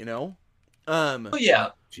moly, you know.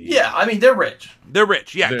 Yeah. I mean, they're rich.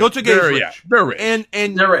 Yeah, Gotoge is rich. Yeah, they're rich.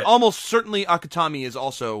 And they're rich. Almost certainly Akutami is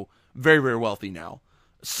also very, very wealthy now.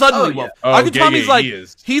 Suddenly wealthy.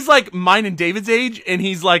 Akutami's he's like mine and David's age, and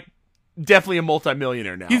he's like definitely a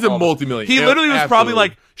multimillionaire now. He's a multimillionaire. He literally was probably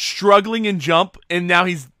like struggling in Jump, and now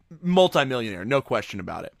he's multimillionaire, no question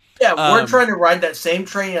about it. Yeah, we're trying to ride that same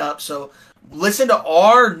train up. So listen to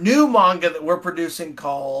our new manga that we're producing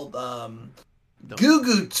called Gugutsu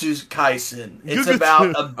Kaisen. It's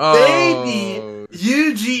about a baby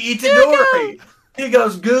Yuji Itadori. He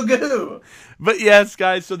goes goo goo. But yes,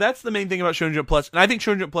 guys, so that's the main thing about Shonen Jump Plus, and I think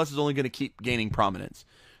Shonen Jump Plus is only going to keep gaining prominence.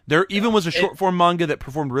 There even was a short form manga that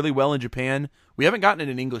performed really well in Japan. We haven't gotten it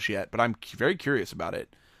in English yet, but I'm very curious about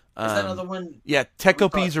it. Is that another one? Yeah,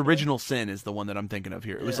 Tekopi's Original Sin is the one that I'm thinking of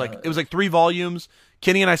here. It was like 3 volumes.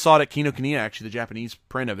 Kenny and I saw it at Kinokuniya, actually, the Japanese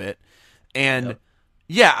print of it, and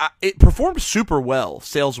it performed super well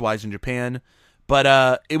sales wise in Japan.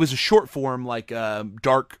 But it was a short form, like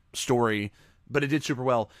dark story. But it did super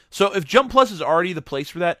well. So if Jump Plus is already the place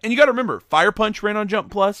for that, and you got to remember, Fire Punch ran on Jump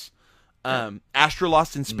Plus, Astra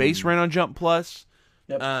Lost in Space ran on Jump Plus.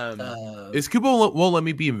 Yep. Is Kubo Won't Let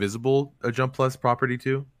Me Be Invisible a Jump Plus property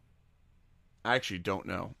too? I actually don't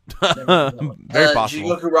know. Very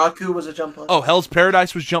possible. Jigoku Raku was a Jump Plus. Oh, Hell's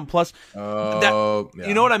Paradise was Jump Plus. You know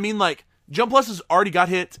what I mean? Like Jump Plus has already got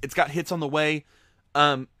hits. It's got hits on the way.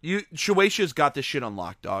 Shueisha's got this shit on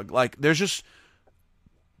lock, dog. Like there's just.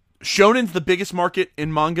 Shonen's the biggest market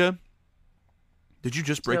in manga. Did you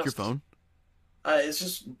just break your phone? It's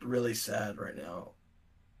just really sad right now.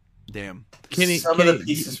 Damn. Kenny, of the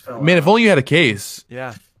pieces fell man, out. if only you had a case.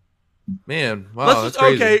 Yeah. Man, wow, that's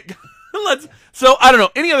crazy. Okay. So, I don't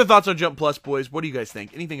know. Any other thoughts on Jump Plus, boys? What do you guys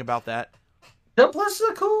think? Anything about that? Jump Plus is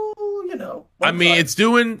a cool, I mean, it's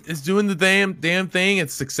doing the damn thing.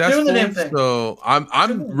 It's successful. Doing the damn thing. So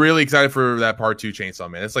I'm really excited for that part 2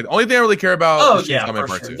 Chainsaw Man. It's like the only thing I really care about. Oh is yeah, Chainsaw Man for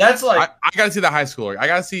part sure. 2. That's like I gotta see the high schooler. I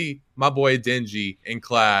gotta see my boy Denji in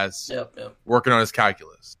class, working on his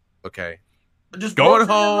calculus. Okay, just going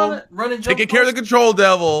home, running, taking care of the control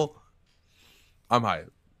devil. I'm hyped.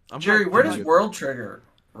 Jerry, where does World Trigger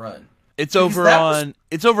run? It's over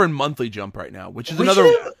in Monthly Jump right now, which is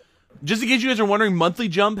another. Just in case you guys are wondering, Monthly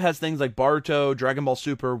Jump has things like Baruto, Dragon Ball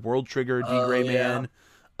Super, World Trigger, D-Gray Man.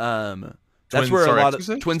 That's where a lot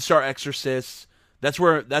of Twin Star Exorcists. That's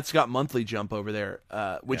got Monthly Jump over there,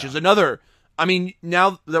 which is another. I mean,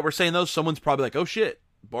 now that we're saying those, someone's probably like, "Oh shit,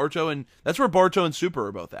 Baruto," and that's where Baruto and Super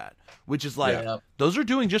are both at. Which is like those are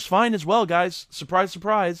doing just fine as well, guys. Surprise,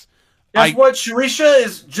 surprise. Guess what? Shueisha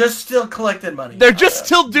is just still collecting money. They're just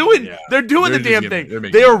still doing. They're doing the damn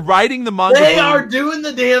thing. They are writing the manga. They are doing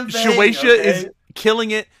the damn thing. Shueisha is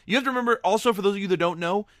killing it. You have to remember, also for those of you that don't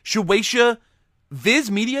know, Shueisha,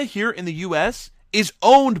 Viz Media here in the U.S. is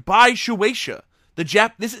owned by Shueisha.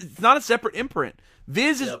 It's not a separate imprint.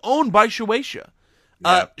 Viz is owned by Shueisha.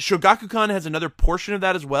 Shogakukan has another portion of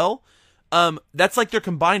that as well. That's like their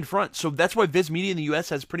combined front. So that's why Viz Media in the U.S.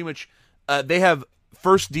 has pretty much. They have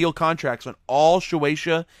first deal contracts on all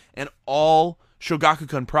Shueisha and all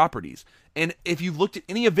Shogakukan properties. And if you've looked at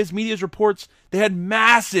any of Viz Media's reports, they had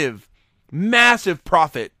massive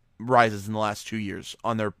profit rises in the last 2 years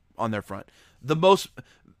on their front. The most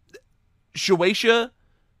Shueisha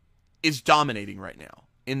is dominating right now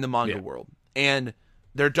in the manga world, and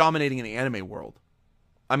they're dominating in the anime world.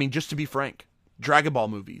 I mean, just to be frank, Dragon Ball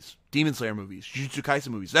movies, Demon Slayer movies, Jujutsu Kaisen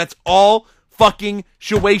movies, that's all fucking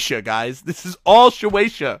Shueisha, guys. This is all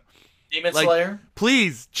Shueisha. Demon Slayer?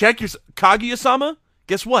 Please, check your... Kaguya-sama?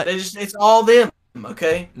 Guess what? It's all them,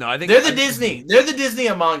 okay? No, I think... They're the Disney. They're the Disney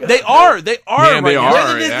of manga. They are. They are. Yeah, they are.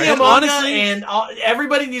 They're the Disney of manga, honestly, and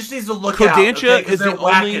everybody just needs to look out. Kodansha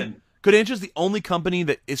is the only company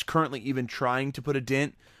that is currently even trying to put a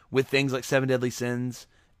dent with things like Seven Deadly Sins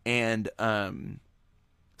and...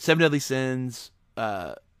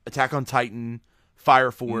 Attack on Titan...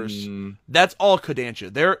 Fire Force. That's all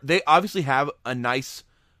Kodansha. They obviously have a nice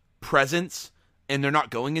presence, and they're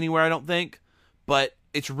not going anywhere, I don't think. But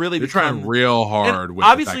it's really they're trying real hard with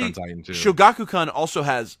obviously, Attack on Titan too. Shogakukan also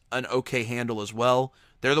has an okay handle as well.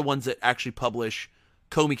 They're the ones that actually publish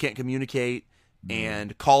Komi Can't Communicate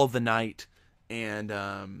and Call of the Night, and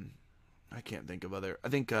I can't think of other. I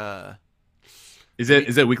think is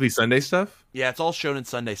it Weekly Sunday stuff? Yeah, it's all Shonen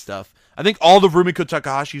Sunday stuff. I think all the Rumiko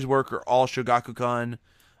Takahashi's work are all Shogakukan.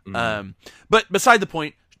 But beside the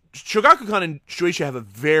point, Shogakukan and Shueisha have a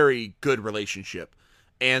very good relationship.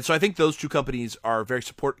 And so I think those two companies are very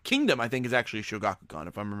support. Kingdom, I think, is actually Shogakukan,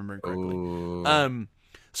 if I'm remembering correctly.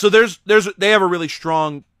 So they have a really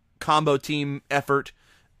strong combo team effort.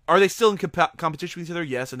 Are they still in competition with each other?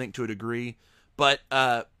 Yes, I think to a degree. But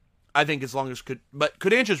I think as long as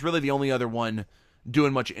Kodansha is really the only other one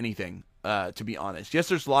doing much anything. To be honest, yes,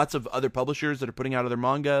 there's lots of other publishers that are putting out other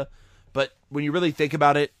manga, but when you really think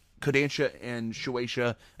about it, Kodansha and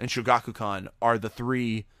Shueisha and Shogakukan are the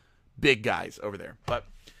three big guys over there. But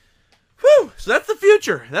Whew, so that's the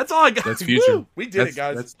future. That's all I got. That's future. Woo, we did it,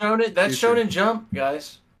 guys. That's Shonen Jump,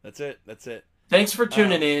 guys. That's it. Thanks for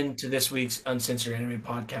tuning in to this week's Uncensored Anime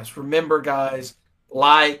Podcast. Remember, guys,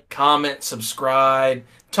 like, comment, subscribe.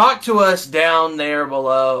 Talk to us down there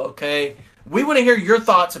below, okay? We want to hear your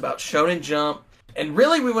thoughts about Shonen Jump. And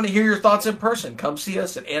really, we want to hear your thoughts in person. Come see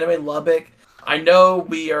us at Anime Lubbock. I know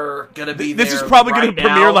we are going to be there. This is probably going to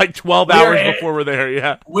premiere like 12 hours before we're there,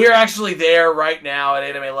 yeah. We're actually there right now at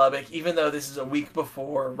Anime Lubbock, even though this is a week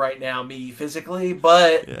before right now, me physically.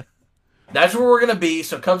 But that's where we're going to be.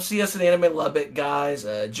 So come see us at Anime Lubbock, guys.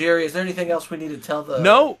 Jerry, is there anything else we need to tell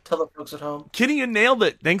the folks at home? Kitty, you nailed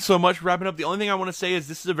it. Thanks so much for wrapping up. The only thing I want to say is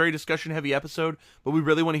this is a very discussion-heavy episode, but we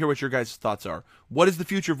really want to hear what your guys' thoughts are. What is the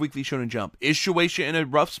future of Weekly Shonen Jump? Is Shueisha in a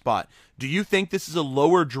rough spot? Do you think this is a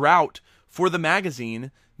lower drought for the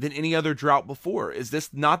magazine than any other drought before? Is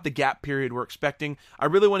this not the gap period we're expecting? I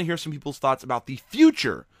really want to hear some people's thoughts about the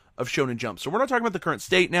future of Shonen Jump. So we're not talking about the current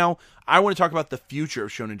state now. I want to talk about the future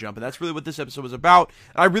of Shonen Jump, and that's really what this episode was about.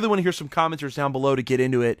 And I really want to hear some commenters down below to get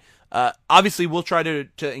into it. Obviously, we'll try to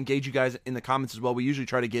engage you guys in the comments as well. We usually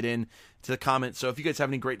try to get in to the comments. So if you guys have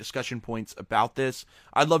any great discussion points about this,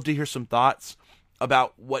 I'd love to hear some thoughts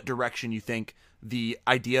about what direction you think the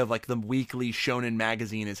idea of like the weekly Shonen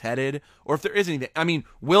magazine is headed, or if there is anything. I mean,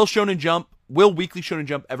 will Weekly Shonen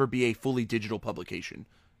Jump ever be a fully digital publication?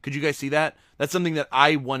 Could you guys see that? That's something that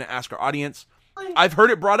I want to ask our audience. I've heard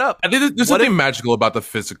it brought up. I think there's something magical about the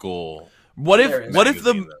physical. What if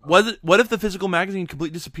the physical magazine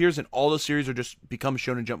completely disappears and all the series are just become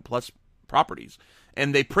Shonen Jump Plus properties,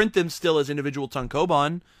 and they print them still as individual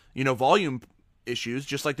tankobon, volume issues,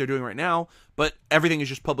 just like they're doing right now, but everything is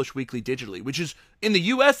just published weekly digitally, which is in the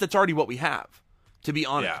US that's already what we have. To be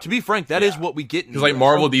honest, to be frank, that is what we get. Because like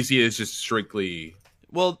Marvel, DC is just strictly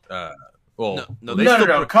no.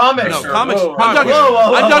 Comics. I'm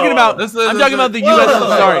talking about the US.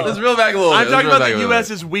 Sorry, let's reel back a little. I'm talking about the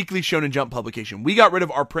US's weekly Shonen Jump publication. We got rid of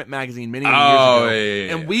our print magazine many years ago,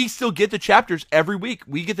 and we still get the chapters every week.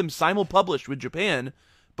 We get them simul-published with Japan,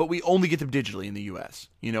 but we only get them digitally in the US.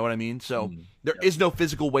 You know what I mean? So there is no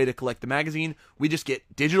physical way to collect the magazine. We just get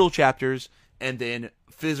digital chapters and then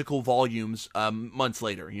physical volumes months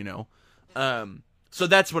later. So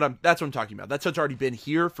that's what I'm talking about. That's what's already been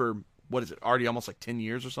here for. What is it? Already almost like 10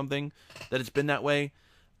 years or something that it's been that way.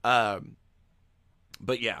 But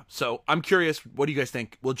yeah, so I'm curious. What do you guys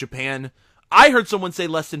think? Will Japan? I heard someone say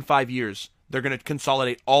less than 5 years. They're going to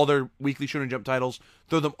consolidate all their weekly Shonen Jump titles,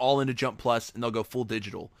 throw them all into Jump Plus, and they'll go full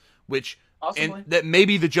digital. And that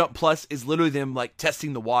maybe the Jump Plus is literally them like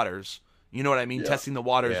testing the waters. You know what I mean? Yeah. Testing the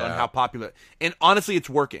waters on how popular. And honestly, it's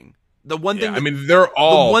working. The one thing. They're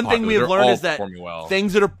all. The one popular. thing we have learned is that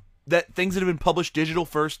things that have been published digital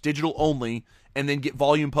first, digital only, and then get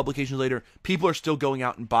volume publications later, people are still going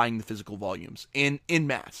out and buying the physical volumes in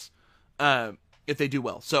mass if they do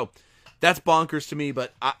well. So that's bonkers to me,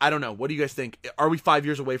 but I don't know. What do you guys think? Are we 5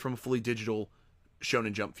 years away from a fully digital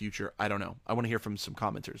Shonen Jump future? I don't know. I want to hear from some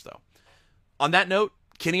commenters, though. On that note,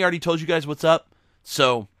 Kenny already told you guys what's up,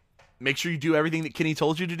 so make sure you do everything that Kenny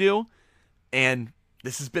told you to do. And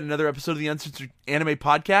this has been another episode of the Uncensored Anime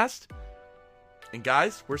Podcast. And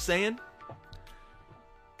guys, we're saying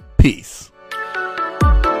peace.